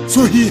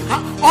 So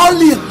all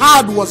he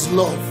had was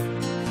love.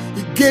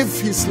 He gave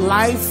his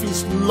life,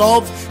 his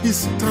love,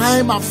 his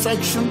time,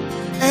 affection,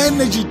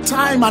 energy,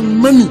 time, and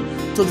money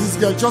to this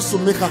girl just to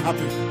make her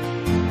happy.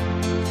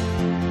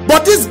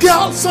 But this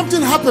girl,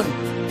 something happened.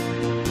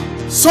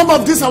 Some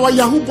of these our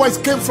Yahoo boys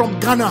came from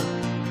Ghana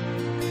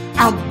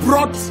and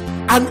brought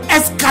an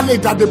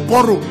Escalade that they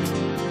borrowed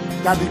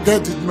that the girl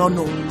did not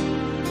know.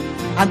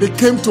 And they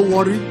came to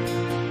Warri.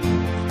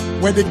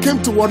 When they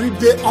came to Warri,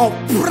 they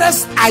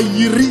oppressed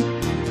Ayeri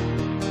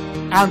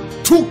and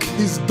took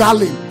his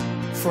darling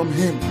from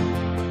him.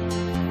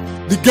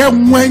 The girl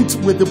went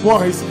with the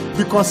boys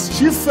because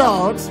she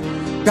felt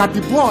that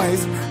the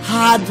boys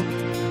had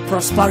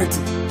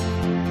prosperity.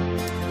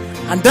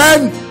 And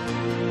then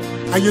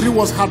Ayeri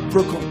was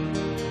heartbroken.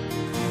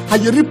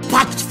 Ayeri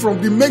packed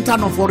from the main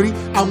town of Warri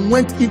and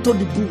went into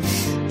the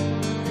bush.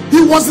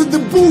 He was in the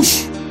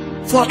bush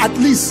for at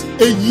least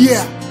a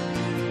year.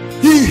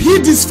 He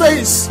hid his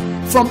face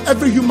from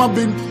every human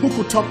being who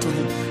could talk to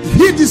him.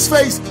 He hid his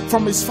face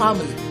from his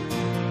family.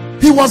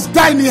 He was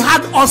dying. He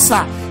had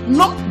ulcer.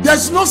 No,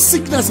 there's no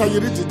sickness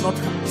Ayeri did not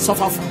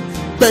suffer from.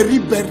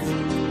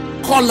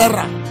 Beriberi,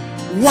 cholera.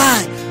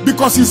 Why?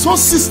 Because his whole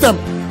system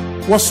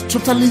was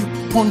totally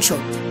punctured.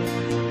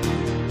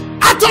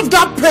 Out of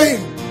that pain,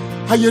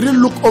 Ayeri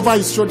looked over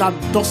his shoulder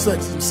and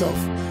dusted himself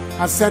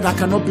and said, I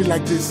cannot be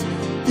like this.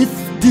 If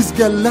this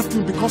girl left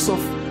me because of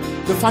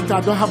the fact that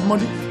I don't have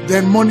money,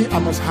 then money I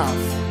must have.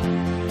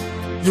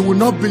 You will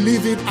not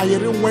believe it.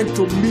 Ayeri went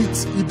to meet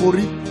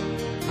Ibori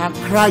and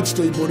cried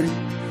to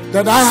Ibori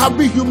that I have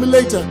been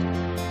humiliated.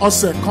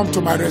 Also, come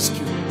to my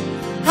rescue.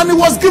 And he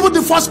was given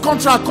the first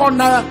contract called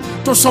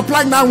to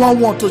supply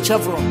 911 to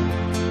Chevron.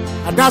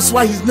 And that's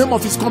why his name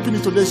of his company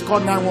today is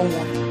called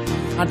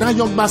 911. And that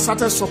young man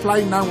started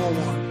supplying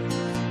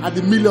 911. And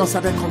the millions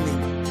started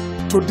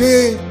coming.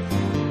 Today,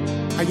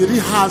 Ayeri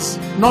has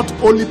not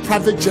only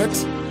private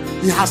jets,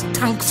 he has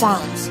tank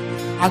farms.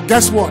 And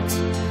guess what?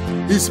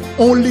 He's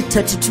only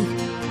 32.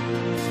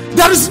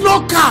 There is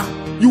no car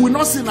you will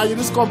not see in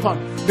Ayeri's compound.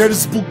 There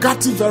is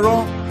Bugatti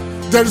Veyron,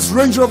 there is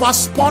Range Rover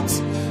Sport,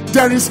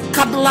 there is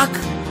Cadillac,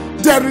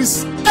 there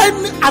is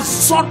any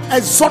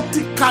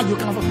exotic car you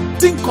can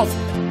think of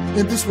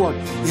in this world.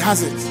 He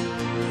has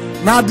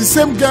it. Now the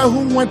same girl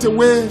who went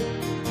away,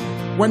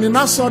 when he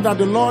now saw that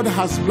the Lord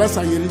has blessed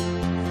Ayeri,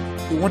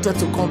 he wanted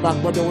to come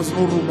back, but there was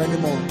no room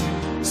anymore.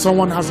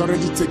 Someone has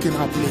already taken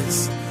her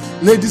place.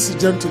 Ladies and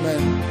gentlemen,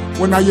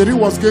 when Ayeri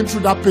was going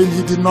through that pain,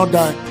 he did not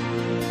die.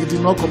 He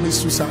did not commit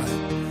suicide.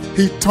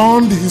 He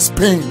turned his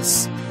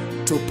pains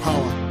to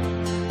power.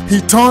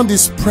 He turned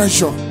his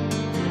pressure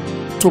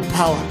to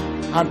power.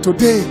 And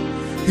today,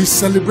 he's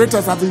celebrated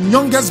as the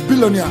youngest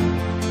billionaire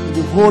in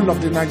the whole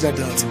of the Niger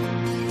Delta.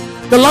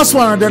 The last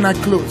one, and then I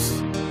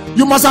close.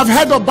 You must have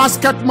heard of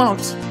Basket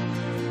Mouth.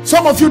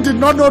 Some of you did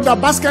not know that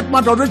Basket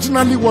Mouth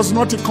originally was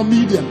not a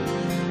comedian.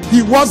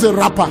 He was a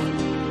rapper.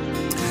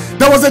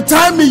 There was a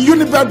time in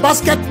Universe,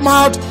 Basket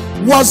Mouth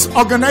was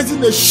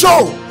organizing a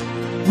show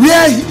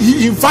where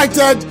he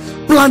invited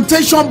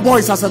plantation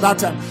boys as at that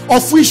time,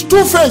 of which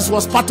Two-Face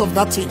was part of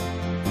that team.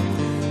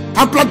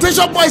 And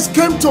plantation boys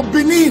came to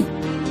Benin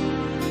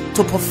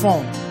to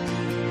perform.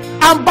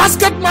 And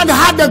Basketman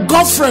had a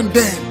girlfriend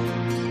then.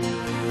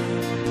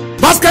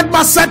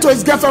 Basketman said to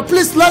his girlfriend,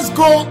 please, let's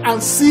go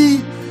and see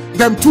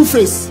them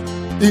Two-Face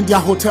in their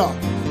hotel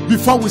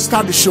before we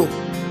start the show.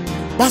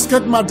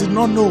 Basketman did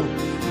not know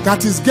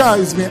that his girl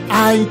is being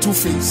eyeing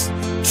Two-Face.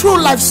 True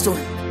life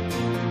story.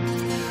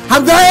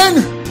 And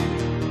then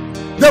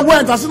they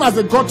went. As soon as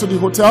they got to the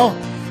hotel,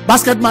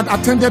 Basketman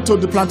attended to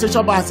the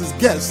plantation bar as his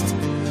guest.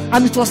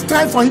 And it was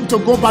time for him to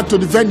go back to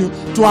the venue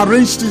to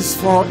arrange this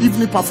for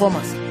evening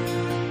performance.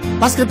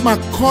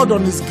 Basketman called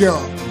on his girl,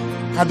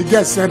 and the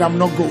girl said, I'm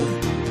not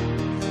going.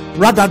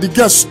 Rather, the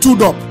girl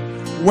stood up,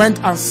 went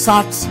and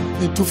sat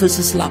in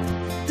Two-Face's lap.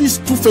 This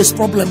Two-Face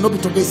problem, not be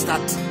today's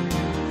start.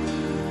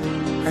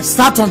 And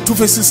sat on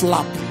Two-Face's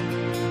lap.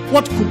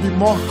 What could be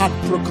more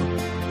heartbroken?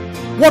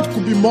 What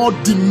could be more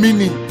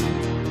demeaning?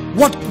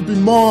 What could be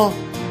more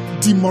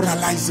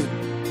demoralizing?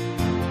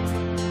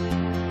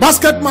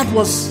 Basketman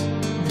was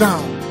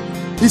down.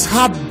 His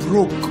heart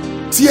broke.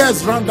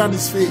 Tears ran down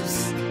his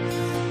face.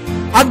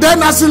 And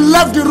then as he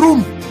left the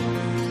room,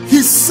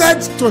 he said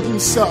to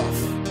himself,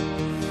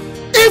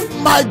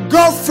 if my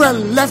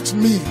girlfriend left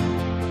me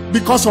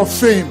because of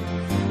fame,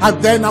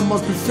 and then I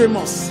must be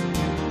famous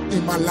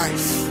in my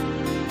life.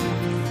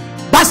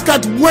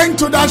 Basket went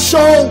to that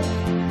show.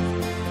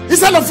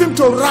 Instead of him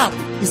to rap,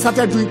 he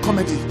started doing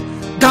comedy.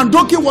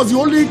 Gandoki was the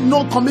only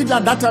known comedian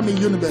at that time in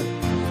Uniben.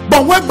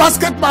 But when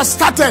Basketman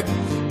started,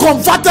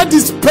 converted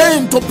his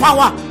pain to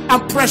power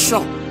and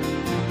pressure.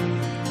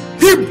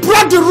 He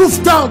brought the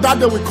roof down that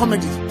day with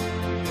comedy.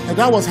 And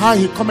that was how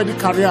his comedy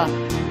career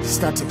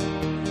started.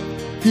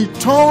 He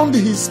turned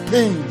his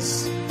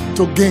pains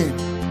to gain.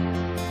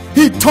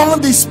 He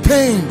turned his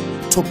pain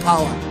to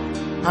power.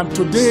 And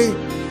today,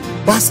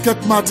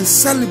 Basketman is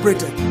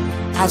celebrated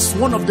as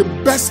one of the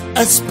best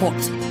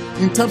exports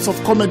in terms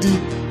of comedy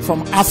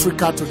from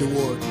Africa to the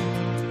world.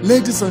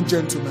 Ladies and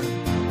gentlemen,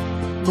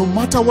 no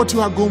matter what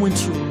you are going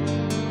through,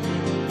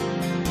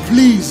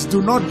 please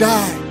do not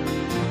die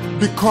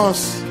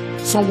because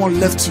someone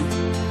left you.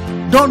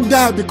 Don't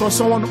die because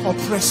someone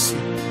oppressed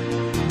you.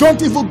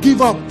 Don't even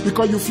give up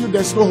because you feel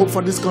there's no hope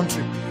for this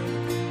country.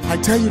 I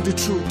tell you the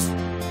truth.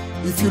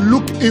 If you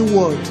look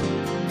inward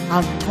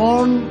and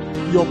turn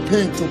your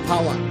pain to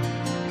power,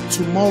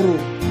 tomorrow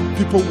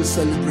people will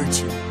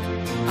celebrate you.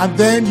 And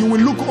then you will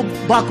look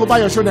back over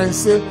your shoulder and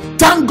say,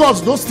 thank God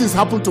those things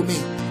happened to me.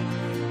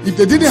 If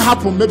they didn't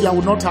happen, maybe I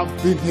would not have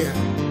been here.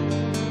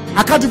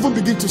 I can't even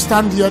begin to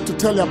stand here to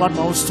tell you about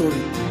my own story.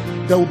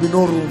 There will be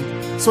no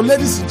room. So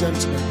ladies and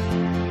gentlemen,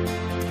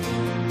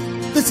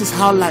 this is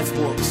how life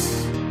works.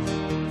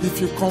 If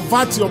you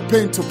convert your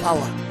pain to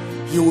power,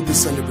 you will be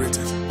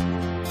celebrated.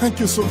 Thank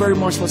you so very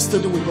much for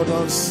staying with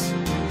us.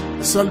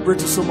 I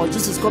celebrate you so much.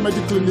 This is Comedy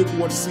Clinic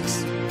Ward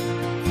 6.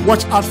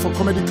 Watch out for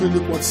Comedy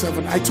Clinic Ward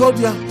 7. I told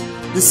you,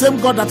 the same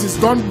God that is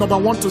done number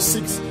 1 to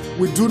 6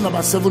 will do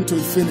number 7 to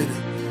infinity.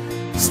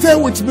 Stay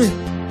with me.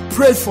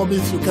 Pray for me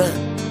if you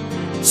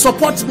can.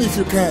 Support me if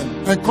you can.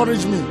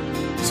 Encourage me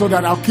so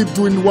that I'll keep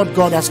doing what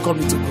God has called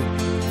me to do.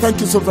 Thank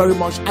you so very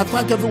much. I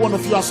thank every one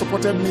of you who has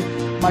supported me,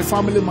 my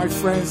family, my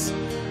friends,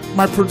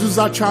 my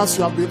producer Charles.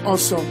 You have been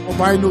awesome.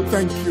 Obaino,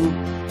 thank you.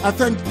 I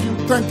thank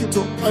you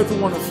to every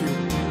one of you.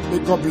 May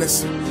God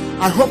bless you.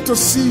 I hope to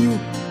see you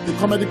in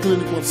Comedy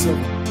Clinic Ward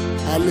 7.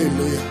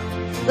 Hallelujah.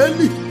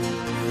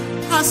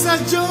 As I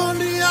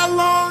journey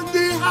along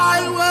the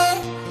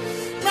highway,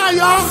 now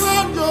your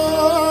hand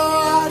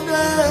on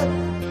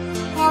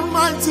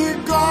Almighty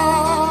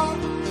God,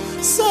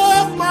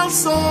 save my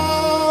soul,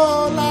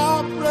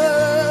 I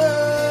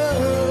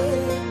pray.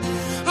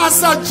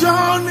 As I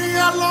journey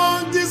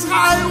along this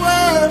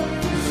highway,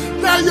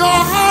 now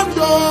your hand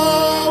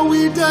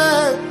with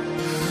it,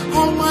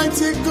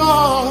 Almighty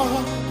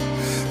God,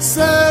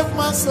 save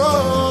my soul,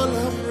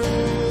 I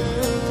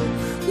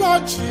pray.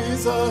 Lord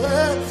Jesus,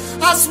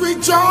 as we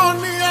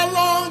journey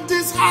along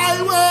this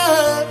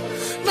highway,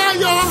 now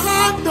your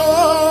hand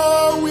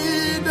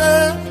with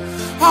it,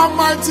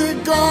 Almighty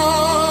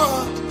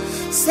God,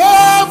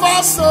 save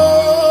our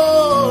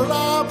soul,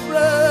 I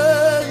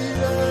pray.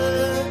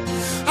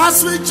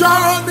 As we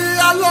journey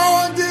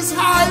along this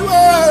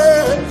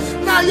highway,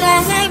 now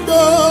your hand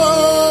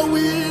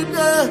with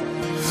it,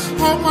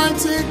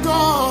 Almighty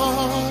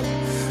God,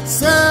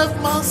 save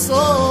my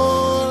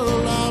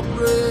soul, I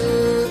pray.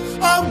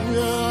 Oh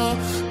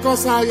yeah,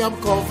 'cause I am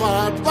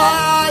covered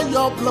by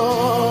your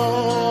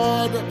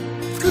blood.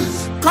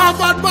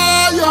 Covered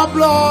by your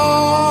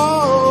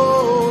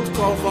blood,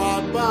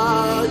 covered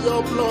by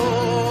your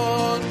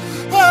blood.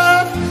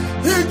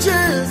 In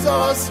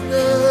Jesus'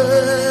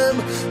 name,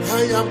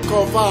 I am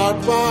covered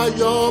by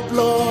your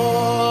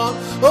blood.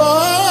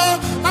 Oh,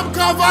 I'm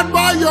covered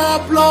by your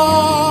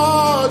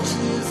blood.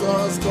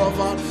 Jesus,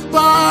 covered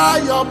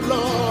by your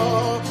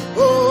blood.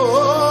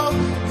 Oh,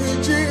 in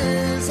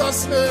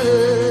Jesus'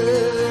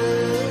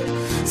 name.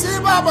 See,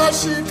 Baba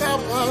shika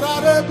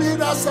parare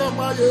bida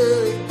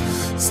samaye.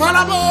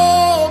 Salamo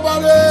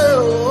bale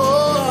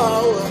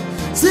o.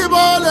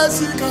 Sibole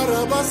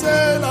sikarabase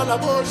la la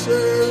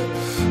boshe.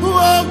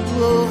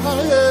 Uambo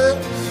haye.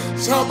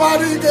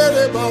 Shabari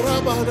gere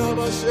barabara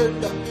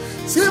bashenda.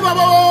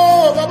 Sibabo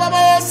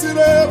baba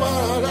sire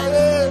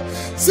baraye.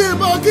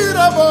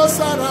 Sibagira bo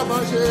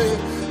sarabashe.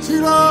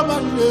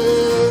 Siramane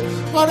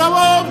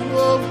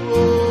barababo.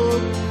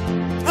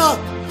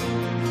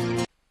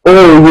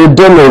 Oh, you're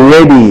done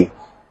already.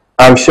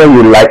 I'm sure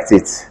you liked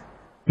it.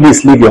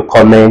 Please leave your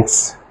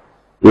comments,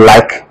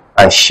 like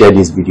and share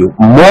this video.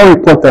 More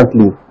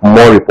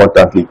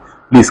importantly,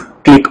 please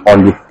click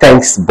on the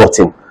thanks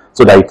button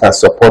so that you can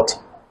support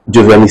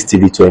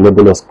JuvenisTV to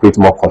enable us create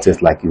more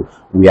content like you.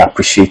 We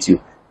appreciate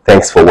you.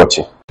 Thanks for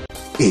watching.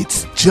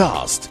 It's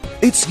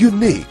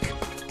unique,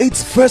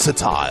 it's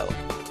versatile,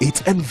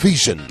 it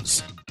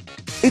envisions,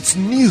 it's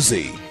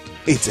newsy,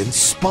 it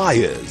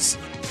inspires,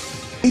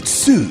 it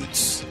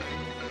suits.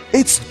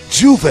 It's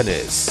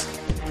Juvenis,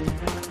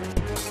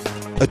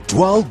 a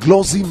dual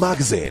glossy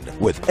magazine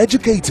with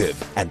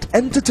educative and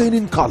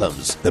entertaining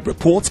columns that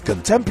reports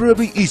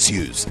contemporary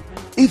issues,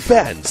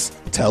 events,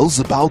 tells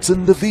about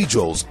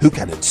individuals who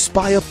can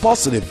inspire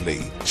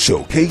positively,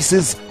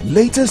 showcases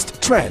latest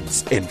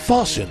trends in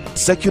fashion,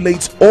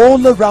 circulates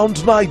all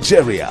around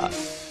Nigeria,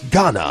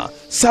 Ghana,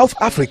 South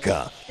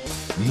Africa,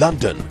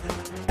 London,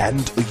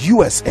 and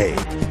USA.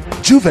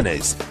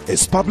 Juvenis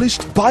is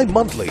published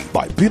bi-monthly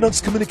by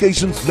Peanuts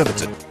Communications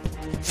Limited.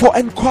 For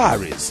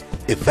enquiries,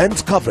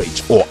 event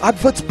coverage or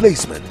advert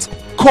placement,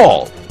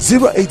 call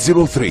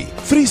 0803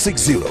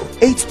 360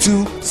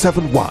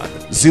 8271,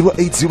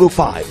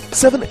 0805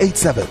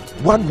 787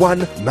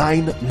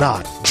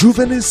 1199.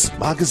 Juvenis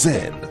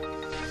Magazine,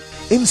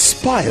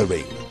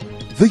 inspiring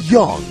the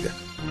young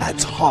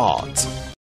at heart.